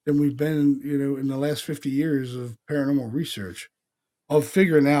than we've been, in the last 50 years of paranormal research, of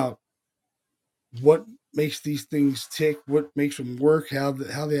figuring out what makes these things tick, what makes them work, how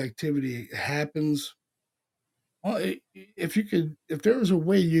the activity happens. Well, if there was a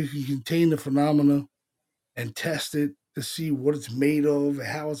way you can contain the phenomena and test it to see what it's made of,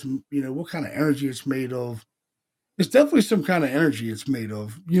 how it's, what kind of energy it's made of. It's definitely some kind of energy it's made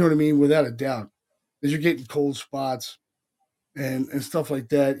of. You know what I mean? Without a doubt, as you're getting cold spots and stuff like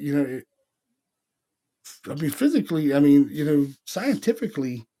that. I mean, physically, I mean,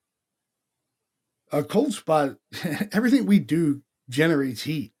 scientifically, a cold spot, everything we do generates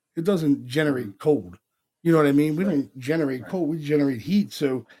heat. It doesn't Mm-hmm. generate cold. You know what I mean? We Right. don't generate Right. cold, we generate heat.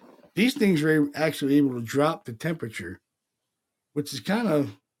 So these things are actually able to drop the temperature, which is kind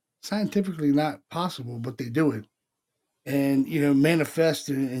of scientifically not possible, but they do it. And, manifest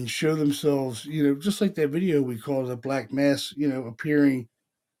and show themselves, just like that video we call the black mass, appearing,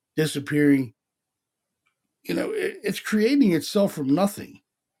 disappearing. It's creating itself from nothing.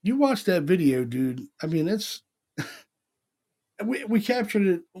 You watch that video, dude. I mean, it's we captured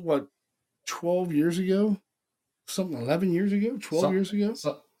it what 12 years ago, something 11 years ago, 12 Some, years ago,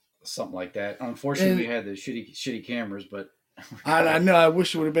 some, something like that. Unfortunately, and we had the shitty cameras, but we I caught know it. I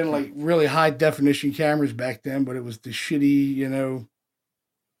wish it would have been like really high definition cameras back then, but it was the shitty,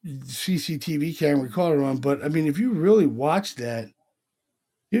 CCTV camera we caught it on. But I mean, if you really watch that,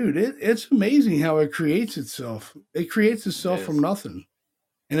 dude, it's amazing how it creates itself. It creates It itself from is. nothing,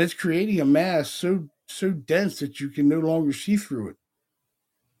 and it's creating a mass so dense that you can no longer see through it.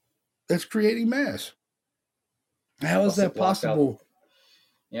 That's creating mass. How is Plus, it that blocked out. possible?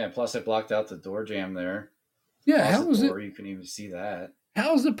 Yeah. Plus, it blocked out the door jamb there. Yeah, how Closet is it? door. You couldn't even see that.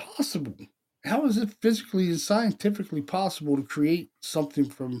 How is it possible? How is it physically and scientifically possible to create something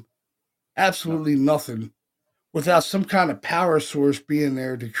from absolutely Nothing. nothing without some kind of power source being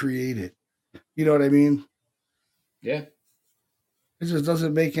there to create it? You know what I mean? Yeah. It just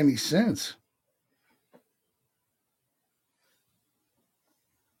doesn't make any sense.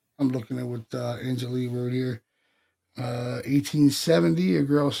 I'm looking at what Angelique wrote here. 1870, a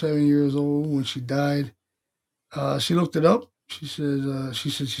girl 7 years old when she died. She looked it up. She said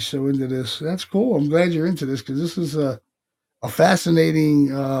she's so into this. That's cool. I'm glad you're into this because this is a fascinating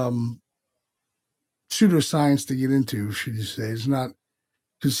pseudoscience to get into. Should you say it's not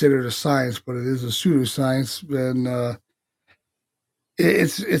considered a science, but it is a pseudoscience, and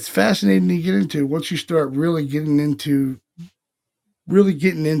it's fascinating to get into. Once you start really getting into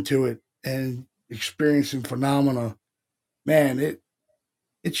it and experiencing phenomena, man, it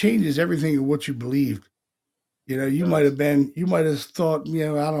changes everything of what you believed. You know, It does. you might have thought,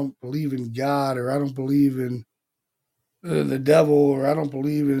 I don't believe in God, or I don't believe in the devil, or I don't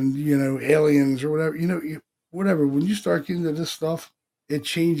believe in, aliens or whatever. Whatever. When you start getting into this stuff, it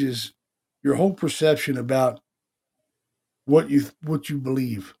changes your whole perception about what you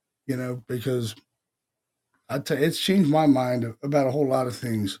believe. Because I tell you, it's changed my mind about a whole lot of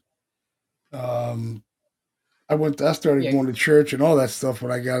things. Um, I started Yeah. going to church and all that stuff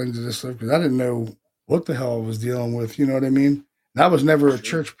when I got into this stuff because I didn't know what the hell I was dealing with. You know what I mean? And I was never a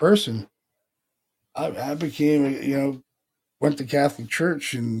Sure. church person. I became, went to Catholic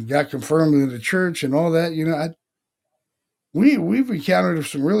church and got confirmed into the church and all that. We've encountered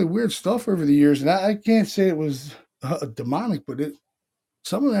some really weird stuff over the years, and I can't say it was demonic, but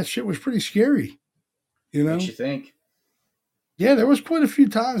some of that shit was pretty scary. You Makes know? you think. Yeah, there was quite a few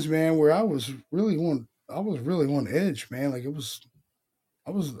times, man, where I was really on edge, man. Like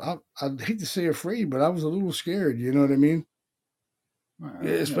I'd hate to say afraid, but I was a little scared. You know what I mean?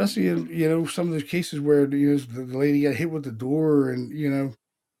 Yeah, especially in some of those cases where the lady got hit with the door, and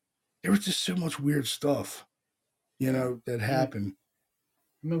there was just so much weird stuff, Yeah. that I mean, happened.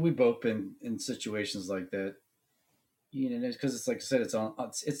 we've both been in situations like that. Because it's like I said,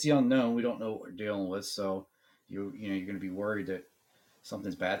 it's the unknown. We don't know what we're dealing with, so you're going to be worried that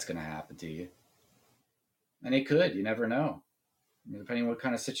something's bad's going to happen to you, and it could. You never know. Depending on what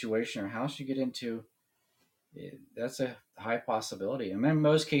kind of situation or house you get into, that's a high possibility. And in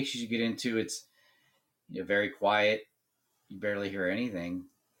most cases you get into, it's very quiet. You barely hear anything,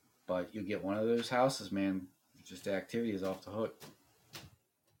 but you get one of those houses, man. Just the activity is off the hook.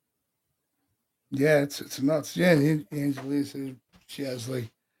 Yeah, it's nuts. Yeah, Angela says she has like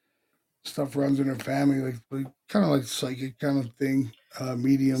stuff runs in her family, like kind of like psychic kind of thing, It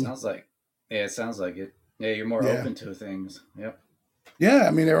medium. sounds like, yeah, it sounds like it. Yeah, you're more Yeah, open to things. Yep. yeah.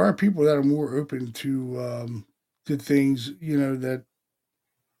 I mean, there are people that are more open to things, that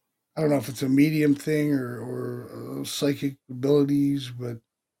I don't know if it's a medium thing or psychic abilities, but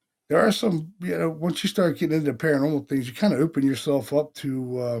there are some. Once you start getting into paranormal things, you kind of open yourself up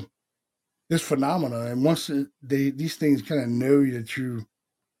to this phenomena, and once these things kind of know that you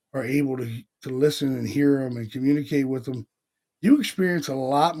are able to listen and hear them and communicate with them, you experience a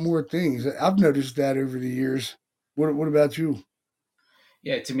lot more things. I've noticed that over the years. What about you?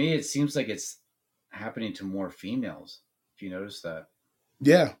 Yeah, to me, it seems like it's happening to more females. If you notice that,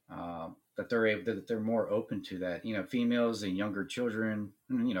 Yeah. that they're more open to that. Females and younger children,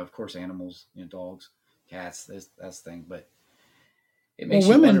 and of course, animals, dogs, cats. That's the thing, but it Well, makes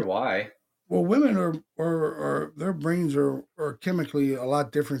you wonder women. why. Well, women are their brains are chemically a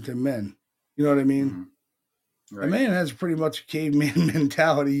lot different than men. You know what I mean? Hmm. A Right. man has pretty much a caveman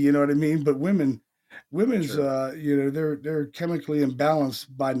mentality. You know what I mean? But women's Sure. they're chemically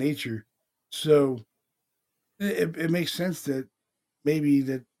imbalanced by nature, so it makes sense that maybe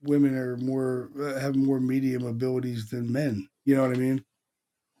that women are more have more medium abilities than men. You know what I mean?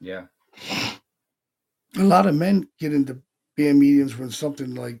 Yeah. A lot of men get into being mediums when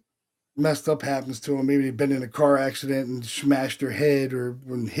something like messed up happens to them. Maybe they've been in a car accident and smashed their head, or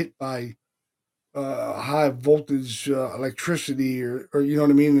when hit by high voltage electricity, or you know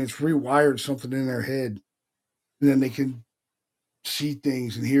what I mean. It's rewired something in their head, and then they can see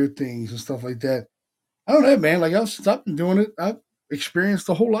things and hear things and stuff like that. I don't know, man. Like since I've been doing it, I've experienced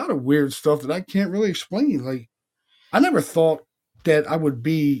a whole lot of weird stuff that I can't really explain. Like I never thought that I would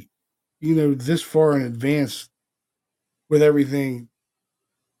be, this far in advance with everything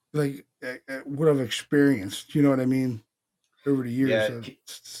like what I've experienced. You know what I mean? Over the years, Yeah.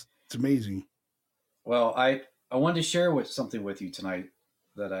 it's amazing. Well, I wanted to share something with you tonight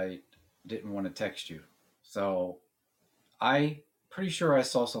that I didn't want to text you. So I pretty sure I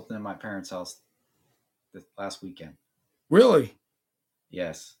saw something in my parents' house this last weekend. Really?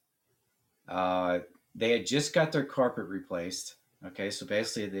 Yes. Uh, they had just got their carpet replaced. Okay, so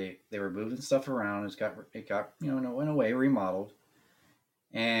basically they were moving stuff around. It got in a way remodeled,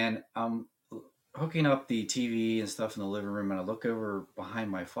 and I'm hooking up the TV and stuff in the living room, and I look over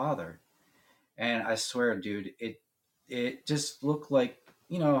behind my father, and I swear, dude, it just looked like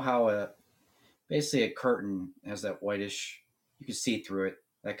how basically a curtain has that whitish, you can see through it,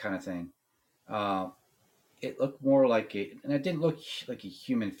 that kind of thing. Uh, it looked more like and it didn't look like a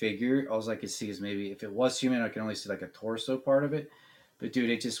human figure. All I could see is maybe if it was human, I could only see like a torso part of it. But dude,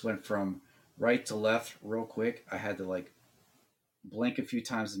 it just went from right to left real quick. I had to like blink a few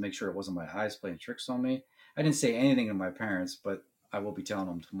times to make sure it wasn't my eyes playing tricks on me. I didn't say anything to my parents, but I will be telling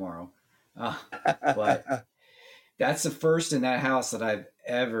them tomorrow. But that's the first in that house that I've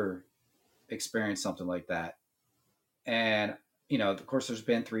ever experienced something like that. And of course, there's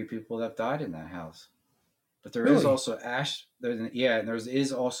been 3 people that died in that house. But there is Really? also ash.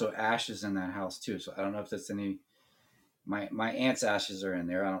 Is also ashes in that house too. So I don't know if that's any. My aunt's ashes are in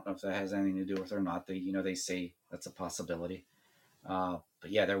there. I don't know if that has anything to do with it or not. They say that's a possibility. But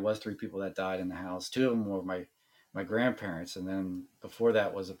yeah, there was 3 people that died in the house. 2 of them were my grandparents, and then before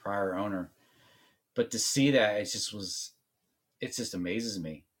that was a prior owner. But to see that, it just amazes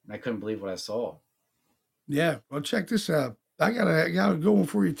me. I couldn't believe what I saw. Yeah. Well, check this out. I got a good one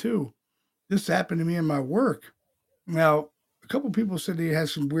for you too. This happened to me in my work. Now, a couple people said they had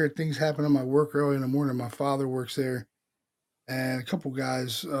some weird things happen in my work early in the morning. My father works there, and a couple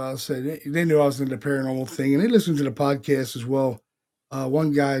guys said they knew I was into the paranormal thing, and they listened to the podcast as well.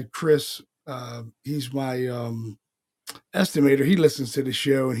 One guy, Chris, he's my estimator. He listens to the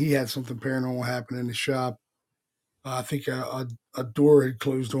show, and he had something paranormal happen in the shop. I think a door had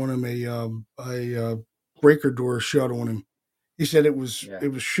closed on him, a breaker door shut on him. He said Yeah. it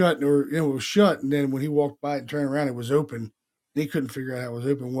was shut, or it was shut, and then when he walked by it and turned around, it was open. He couldn't figure out how it was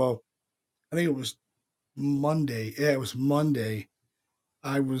open. Well, I think it was Monday. Yeah, it was Monday.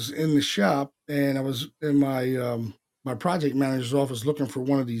 I was in the shop and I was in my project manager's office looking for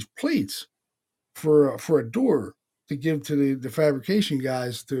one of these plates for a door to give to the fabrication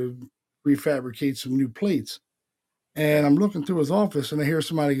guys to refabricate some new plates. And Okay. I'm looking through his office and I hear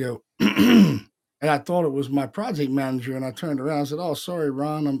somebody go, and I thought it was my project manager. And I turned around. I said, "Oh, sorry,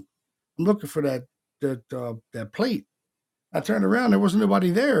 Ron. I'm looking for that plate." I turned around. There wasn't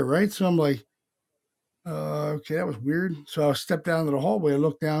nobody there, right? So I'm like, okay, that was weird. So I stepped down to the hallway. I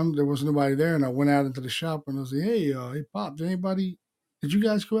looked down. There wasn't nobody there, and I went out into the shop and I was like, "Hey, Pop, did anybody? Did you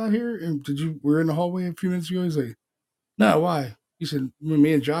guys go out here? And did you? We're in the hallway a few minutes ago." He's like, "No, why?" He said,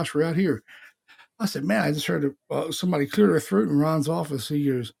 "Me and Josh were out here." I said, "Man, I just heard somebody clear their throat in Ron's office." He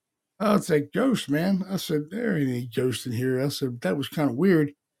goes, "Oh, it's that ghost, man." I said, "There ain't any ghost in here." I said, "That was kind of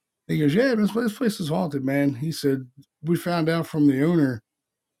weird." He goes, "Yeah, this place is haunted, man." He said, "We found out from the owner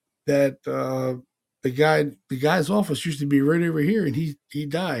that the guy's office used to be right over here, and he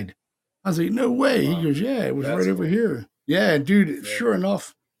died." I was like, "No way." He Wow. goes, "Yeah, it was That's right over cool. here." Yeah, dude. Yeah. Sure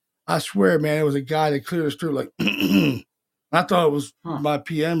enough, I swear, man, it was a guy that cleared his throat like. I thought it was Huh. my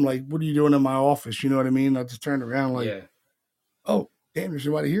PM. Like, what are you doing in my office? You know what I mean? I just turned around like, Yeah. oh, damn, there's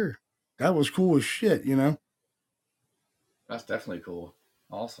nobody here. That was cool as shit, you know? That's definitely cool.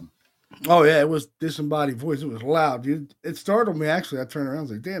 Awesome. Oh yeah, it was disembodied voice. It was loud, dude. It startled me actually. I turned around, I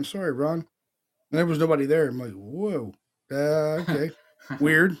was like, damn, sorry, Ron. And there was nobody there. I'm like, whoa. Okay.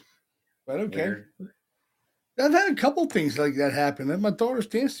 Weird, but okay. Weird. I've had a couple things like that happen. And my daughter's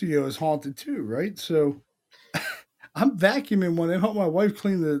dance studio is haunted too, right? So I'm vacuuming one day, help my wife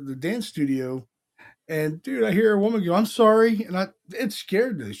clean the dance studio. And dude, I hear a woman go, "I'm sorry," and it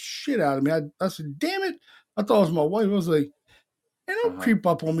scared the shit out of me. I said, "Damn it!" I thought it was my wife. I was like, "Hey, don't Uh creep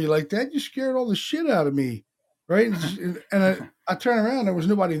up on me like that. You scared all the shit out of me, right?" And I turn around, there was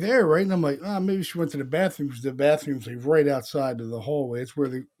nobody there, right? And I'm like, "Ah, maybe she went to the bathroom because the bathroom's like right outside of the hallway. It's where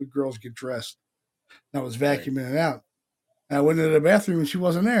the girls get dressed." And I was right. vacuuming it out. And I went into the bathroom and she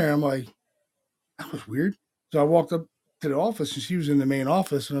wasn't there. I'm like, "That was weird." So I walked up to the office and she was in the main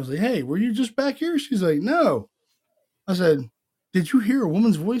office, and I was like, "Hey, were you just back here?" She's like, "No." I said, "Did you hear a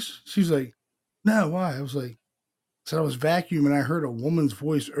woman's voice?" She's like, "No, why?" I was like, "So I was vacuuming. I heard a woman's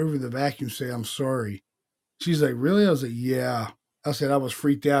voice over the vacuum say, 'I'm sorry.'" She's like, "Really?" I was like, "Yeah." I said, I was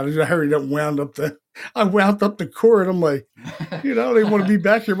freaked out. I hurried up, I wound up the cord. I'm like, I don't even want to be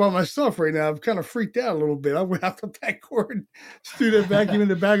back here by myself right now. I'm kind of freaked out a little bit. I wound up that cord, threw that vacuum in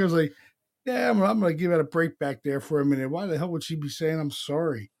the bag. I was like, yeah, I'm going to give it a break back there for a minute. Why the hell would she be saying I'm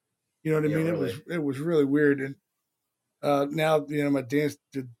sorry? You know what I Yeah. mean? Really. It was really weird. And now my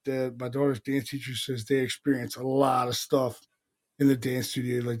daughter's dance teacher says they experience a lot of stuff in the dance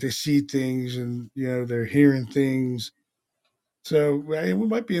studio. Like they see things and they're hearing things. So we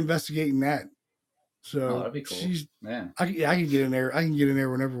might be investigating that. Oh, So that'd be cool. Man. I can get in there. I can get in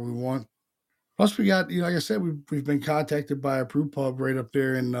there whenever we want. Plus, we got like I said, we've been contacted by a brew pub right up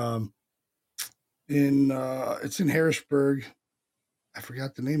there in it's in Harrisburg. I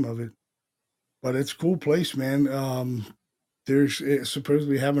forgot the name of it, but it's a cool place, man. There's it's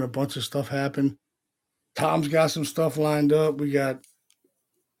supposedly having a bunch of stuff happen. Tom's got some stuff lined up. We got,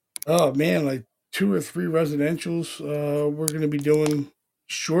 oh man, like 2 or 3 residentials we're going to be doing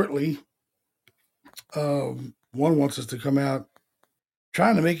shortly. One wants us to come out,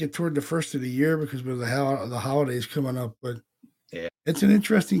 trying to make it toward the first of the year because with the holidays coming up. But Yeah. it's an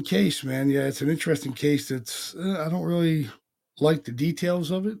interesting case, man. Yeah, it's an interesting case. That's I don't really like the details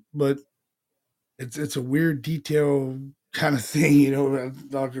of it, but it's a weird detail kind of thing. I'm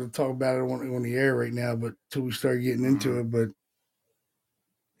not going to talk about it on the air right now, but until we start getting into it, but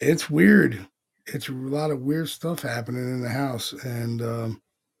it's weird. It's a lot of weird stuff happening in the house, and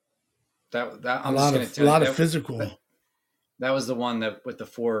That a I'm just lot gonna of a tell you lot of physical. that was the one that with the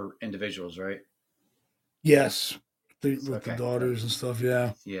 4 individuals, right? Yes, with the Okay. daughters and stuff.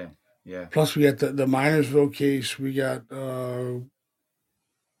 Yeah. Yeah. Yeah. Plus, we got the Minersville case. We got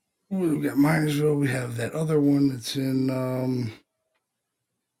we got Minersville. We have that other one that's in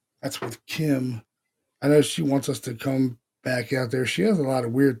that's with Kim. I know she wants us to come back out there. She has a lot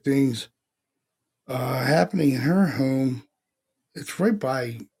of weird things happening in her home. It's right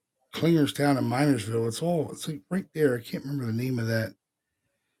by Klingerstown and Minersville. It's like right there. I can't remember the name of that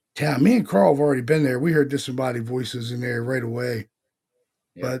town. Me and Carl have already been there. We heard disembodied voices in there right away.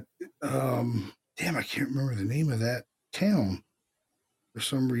 Yeah. But damn, I can't remember the name of that town for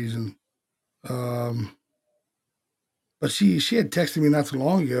some reason. Um, but she had texted me not too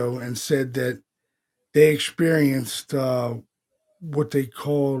long ago and said that they experienced what they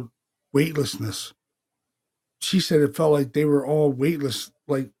called weightlessness. She said it felt like they were all weightless,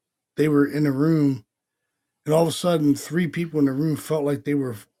 like they were in a room, and all of a sudden, 3 people in the room felt like they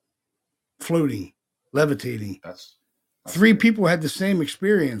were floating, levitating. That's 3 weird. people had the same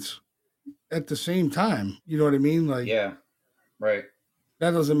experience at the same time. You know what I mean? Like Yeah. Right.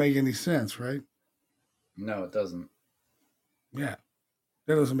 that doesn't make any sense, right? No, it doesn't. Yeah,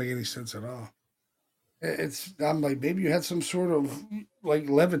 that doesn't make any sense at all. I'm like, maybe you had some sort of like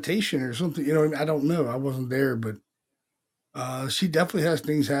levitation or something. I don't know. I wasn't there, but she definitely has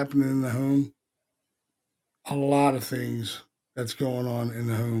things happening in the home. A lot of things that's going on in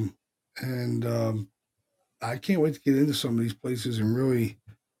the home, and I can't wait to get into some of these places and really,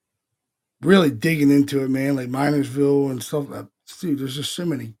 really digging into it, man. Like Minersville and stuff. Dude, there's just so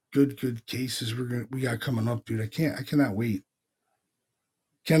many good cases we got coming up, dude. I cannot wait.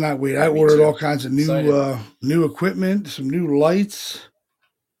 Cannot wait. I Yeah, me ordered all too. kinds of Excited. new equipment, some new lights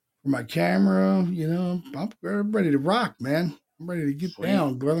for my camera. I'm ready to rock, man. I'm ready to get Sweet.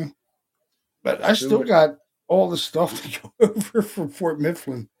 down, brother. But I Let's do still it. got all the stuff to go over from Fort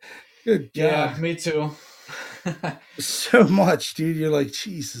Mifflin. Good Yeah, God. me too. So much, dude. You're like,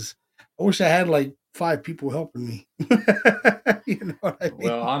 Jesus. I wish I had like 5 people helping me. You know what I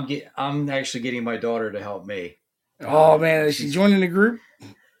Well, mean? I'm actually getting my daughter to help me. Oh man, is she She's joining the group?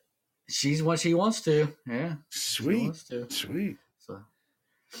 she's what she wants to. Yeah, she Sweet. wants to. Sweet. So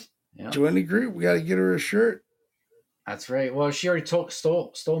yeah, Join the group. We gotta get her a shirt. that's right. Well, she already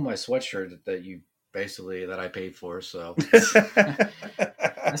stole my sweatshirt that you basically that I paid for. So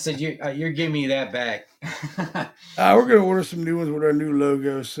I said you're giving me that back. We're gonna order some new ones with our new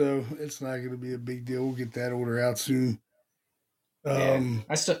logo, so it's not gonna be a big deal. We'll get that order out soon. Yeah, Um,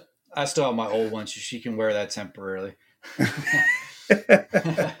 I still have my old one, so she can wear that temporarily.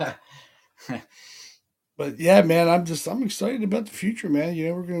 but yeah, man, I'm excited about the future, man.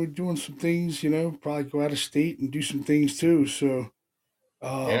 We're gonna be doing some things. Probably go out of state and do some things too. So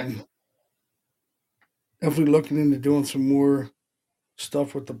Yeah, um, definitely looking into doing some more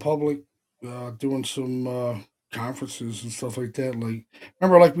stuff with the public, doing some conferences and stuff like that. Like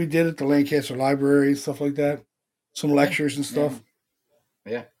remember, like we did at the Lancaster Library and stuff like that. Some yeah, lectures and yeah, stuff,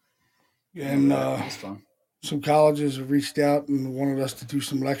 yeah. Remember and that? That was fun. some colleges have reached out and wanted us to do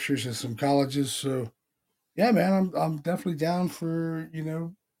some lectures at some colleges. So yeah, man, I'm definitely down for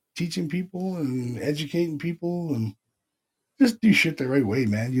teaching people and educating people and just do shit the right way,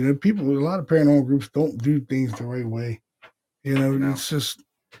 man. People, a lot of paranormal groups don't do things the right way. No, It's just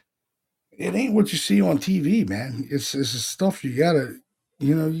it ain't what you see on TV, man. It's the stuff you gotta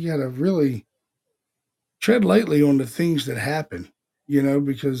really tread lightly on the things that happen,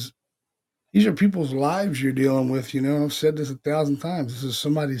 because these are people's lives you're dealing with, and I've said this 1,000 times. This is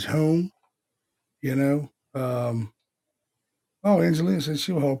somebody's home, you know. Oh, Angelina said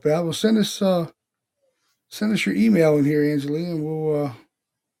she'll help out. Well, send us your email in here, Angelina, and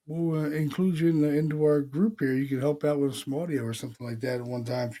we'll include you into our group here. You can help out with some audio or something like that at one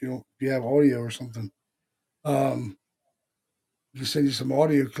time if you have audio or something. Um, we can send you some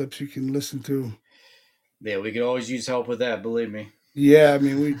audio clips you can listen to. yeah, we could always use help with that. Believe me. Yeah, I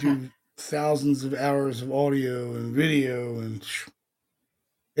mean we do thousands of hours of audio and video, and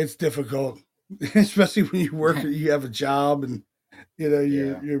it's difficult, especially when you work or you have a job and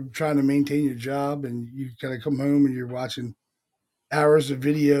Yeah. you're trying to maintain your job, and you kind of come home and you're watching hours of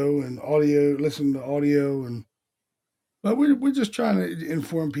video and audio, listening to audio, and but we're just trying to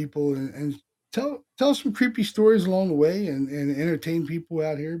inform people and tell some creepy stories along the way and entertain people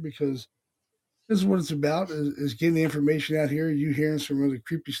out here because this is what it's about is getting the information out here. You hearing some really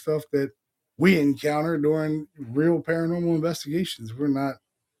creepy stuff that we encounter during real paranormal investigations. We're not.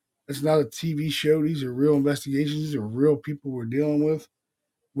 It's not a TV show. These are real investigations. These are real people we're dealing with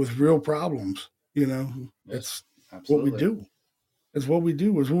real problems. Yes. It's what we Absolutely. do. It's what we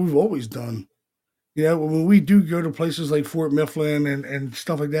do. It's what we've always done. When we do go to places like Fort Mifflin and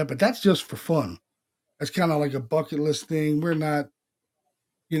stuff like that, but that's just for fun. That's kind of like a bucket list thing. We're not,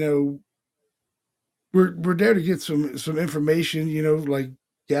 you know, we're there to get some information, like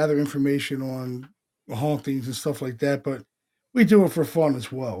gather information on hauntings and stuff like that. But we do it for fun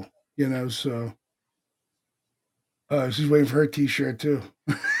as well, So she's waiting for her T-shirt too.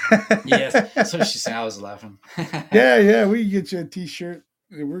 Yes. So she said I was laughing. Yeah, we can get you a T-shirt.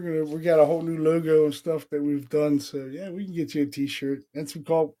 We got a whole new logo and stuff that we've done. So yeah, we can get you a T-shirt and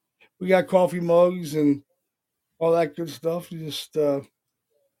we got coffee mugs and all that good stuff. You just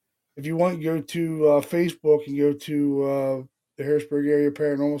if you want, go to Facebook and go to the Harrisburg Area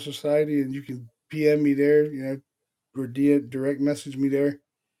Paranormal Society, and you can PM me there. Or direct message me there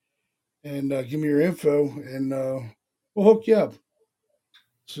and give me your info, and we'll hook you up.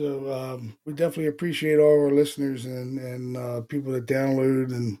 So we definitely appreciate all our listeners and people that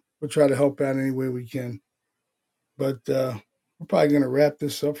download, and we'll try to help out any way we can. But we're probably going to wrap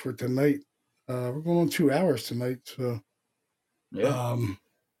this up for tonight. We're going on 2 hours tonight, so Yeah. um,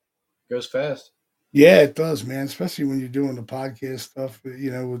 Goes fast. yeah, it does, man. Especially when you're doing the podcast stuff,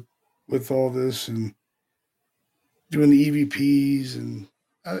 with all this and doing the EVPs, and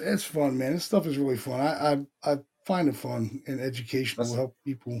it's fun, man. This stuff is really fun. I find it fun and educational, That's help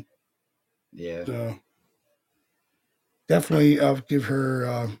people. yeah. So definitely, I'll give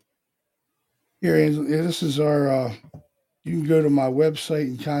her. Here, Angel, yeah, this is our. You can go to my website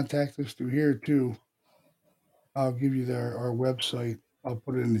and contact us through here too. I'll give you our website. I'll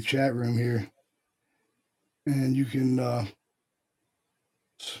put it in the chat room here, and you can. Oh,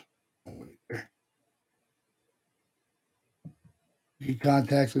 wait there. You can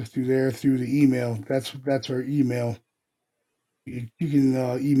contact us through there through the email. That's our email. You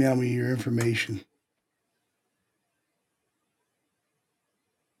can email me your information.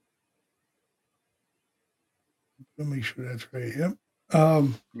 Let me make sure that's right. Yep.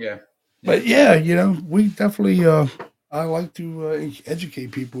 Yeah. But yeah, we definitely. I like to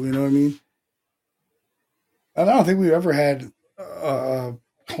educate people. You know what I mean? And I don't think we've ever had a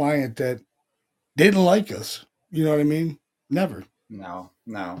client that didn't like us. You know what I mean? Never. No,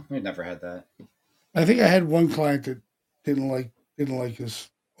 no, we never had that. I think I had one client that didn't like us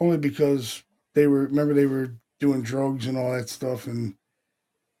only because they were doing drugs and all that stuff, and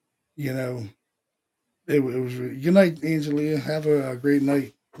you know it was good night, Angelia. Have a great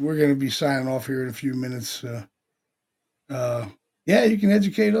night. We're gonna be signing off here in a few minutes. Uh, yeah, you can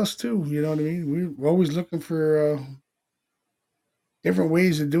educate us too. You know what I mean? We're always looking for different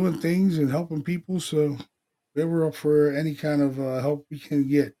ways of doing things and helping people. So we're up for any kind of help we can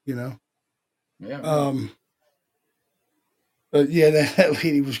get. Yeah, we are. Um, but yeah, that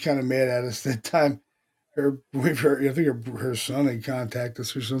lady was kind of mad at us that time. I think her son had contacted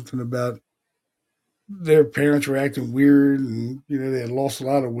us or something about their parents were acting weird, and they had lost a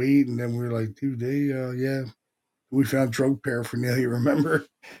lot of weight, and then we were like, dude, yeah, we found drug paraphernalia, remember,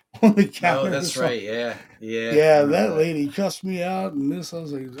 on the Oh, counter or that's something. right. Yeah, yeah, I Yeah, remember that that. lady cussed me out, and this I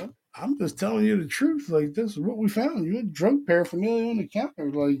was like, I'm just telling you the truth. Like, this is what we found. You had drug paraphernalia on the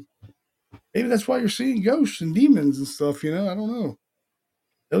counter. Like, maybe that's why you're seeing ghosts and demons and stuff. I don't know.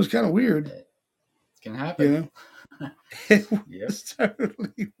 It was kind of weird. It can You happen. know, it Yep, was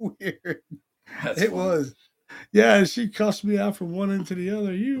totally weird. that's It funny. was. Yeah, and she cussed me out from one end to the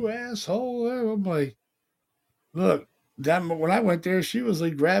other. You asshole! I'm like, look, that when I went there, she was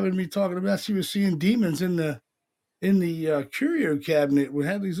like grabbing me, talking about she was seeing demons in the curio cabinet. We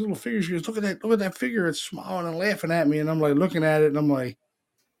had these little figures. She goes, look at that figure. It's smiling and laughing at me, and I'm like looking at it, and I'm like,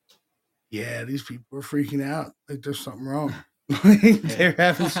 yeah, these people are freaking out. Like there's something wrong. Yeah, They're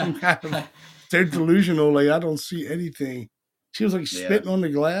having some kind of. They're delusional. Like I don't see anything. She was like yeah. spitting on the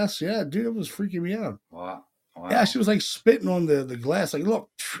glass. Yeah, dude, it was freaking me out. Wow, Yeah, wow. she was like spitting on the glass, like, look,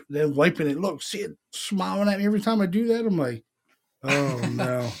 then wiping it. Look, see it smiling at me every time I do that. I'm like, oh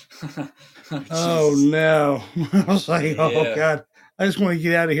no. Oh Jesus. no. I was like, oh Yeah, God. I just want to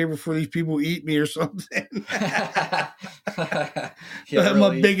get out of here before these people eat me or something. Yeah, I have my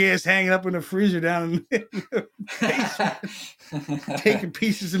really. big ass hanging up in the freezer down in the basement, taking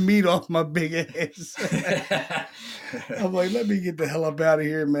pieces of meat off my big ass. I'm like, let me get the hell up out of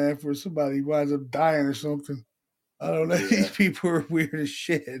here, man, before somebody winds up dying or something. I don't know. Yeah. These people are weird as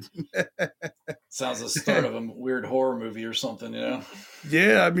shit. Sounds the start of a weird horror movie or something, you know?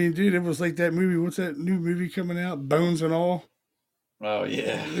 Yeah, I mean, dude, it was like that movie. What's that new movie coming out? Bones and All. Oh,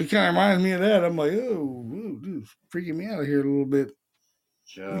 yeah. It kind of reminds me of that. I'm like, dude, it's freaking me out of here a little bit.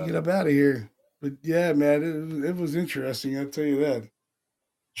 Let me get up out of here. But yeah, man, it was interesting. I'll tell you that.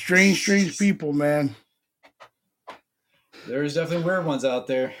 Strange people, man. There's definitely weird ones out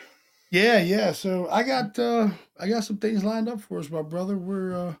there. Yeah. So I got some things lined up for us, my brother.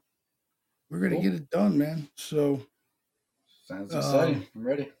 We're gonna Cool. get it done, man. So Sounds exciting. I'm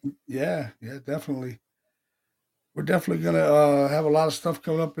ready. yeah, definitely. We're definitely gonna have a lot of stuff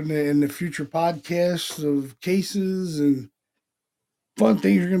coming up in the future podcasts of cases and fun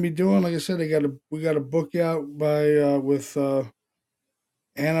things we're gonna be doing. Like I said, we got a book out by with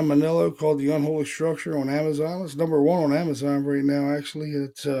Anna Manillo called The Unholy Structure on Amazon. It's #1 on Amazon right now, actually.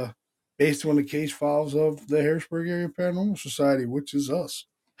 It's based on the case files of the Harrisburg Area Paranormal Society, which is us.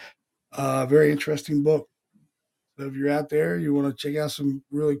 Very interesting book. So if you're out there, you want to check out some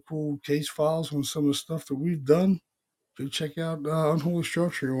really cool case files on some of the stuff that we've done, go check out Unholy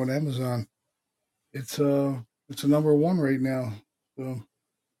Structure on Amazon. It's a #1 right now. So,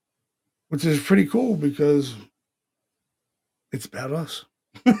 which is pretty cool because it's about us.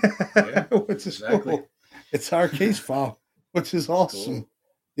 Yeah, Which is exactly. cool. It's our case file, which is awesome. Cool.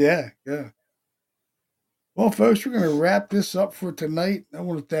 Yeah. Well, folks, we're going to wrap this up for tonight. I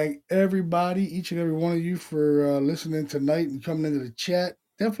want to thank everybody, each and every one of you, for listening tonight and coming into the chat.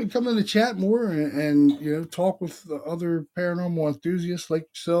 Definitely come in the chat more and talk with the other paranormal enthusiasts like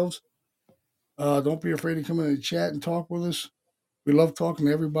yourselves. Don't be afraid to come in the chat and talk with us. We love talking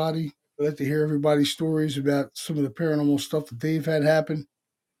to everybody. We like to hear everybody's stories about some of the paranormal stuff that they've had happen.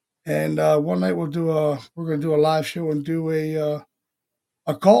 And one night we're going to do a live show and do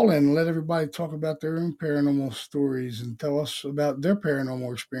a call in and let everybody talk about their own paranormal stories and tell us about their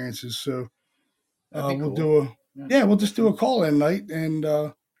paranormal experiences. So That'd be we'll cool. we'll just do a call in night and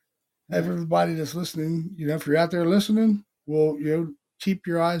have everybody that's listening. If you're out there listening, keep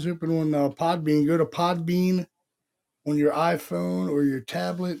your eyes open on Podbean. Go to Podbean on your iPhone or your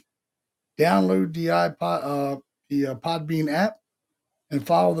tablet. Download the Podbean app and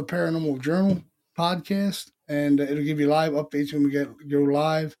follow the Paranormal Journal podcast, and it'll give you live updates when we go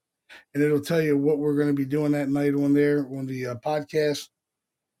live, and it'll tell you what we're going to be doing that night on there on the podcast.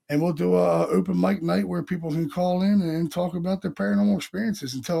 And we'll do a open mic night where people can call in and talk about their paranormal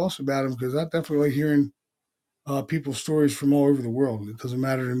experiences and tell us about them, because I definitely like hearing people's stories from all over the world. It doesn't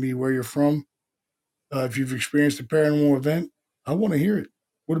matter to me where you're from. If you've experienced a paranormal event, I want to hear it.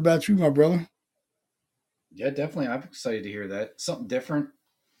 What about you, my brother? Yeah, definitely. I'm excited to hear that. Something different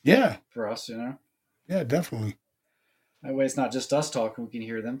Yeah, for us, you know? yeah, definitely. That way it's not just us talking. We can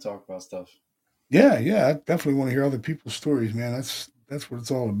hear them talk about stuff. Yeah, I definitely want to hear other people's stories, man. That's what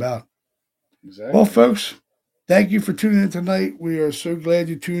it's all about. Exactly. Well, folks, thank you for tuning in tonight. We are so glad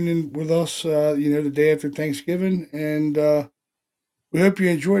you tuned in with us, the day after Thanksgiving. And we hope you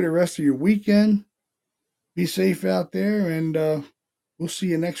enjoy the rest of your weekend. Be safe out there, and we'll see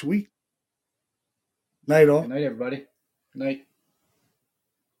you next week. Night all. Good night, everybody. Good night.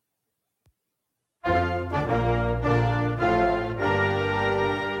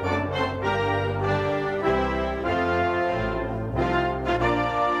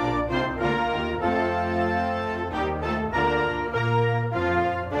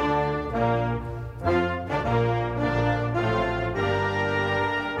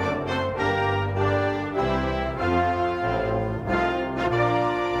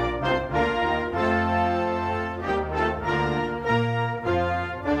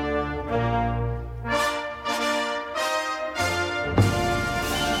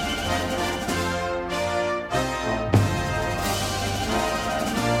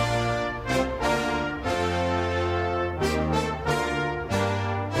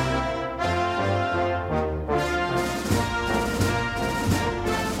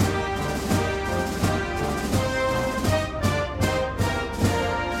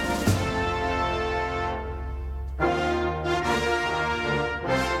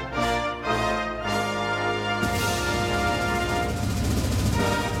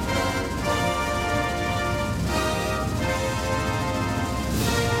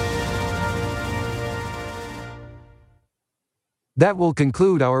 That will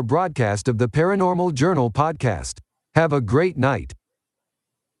conclude our broadcast of the Paranormal Journal podcast. Have a great night.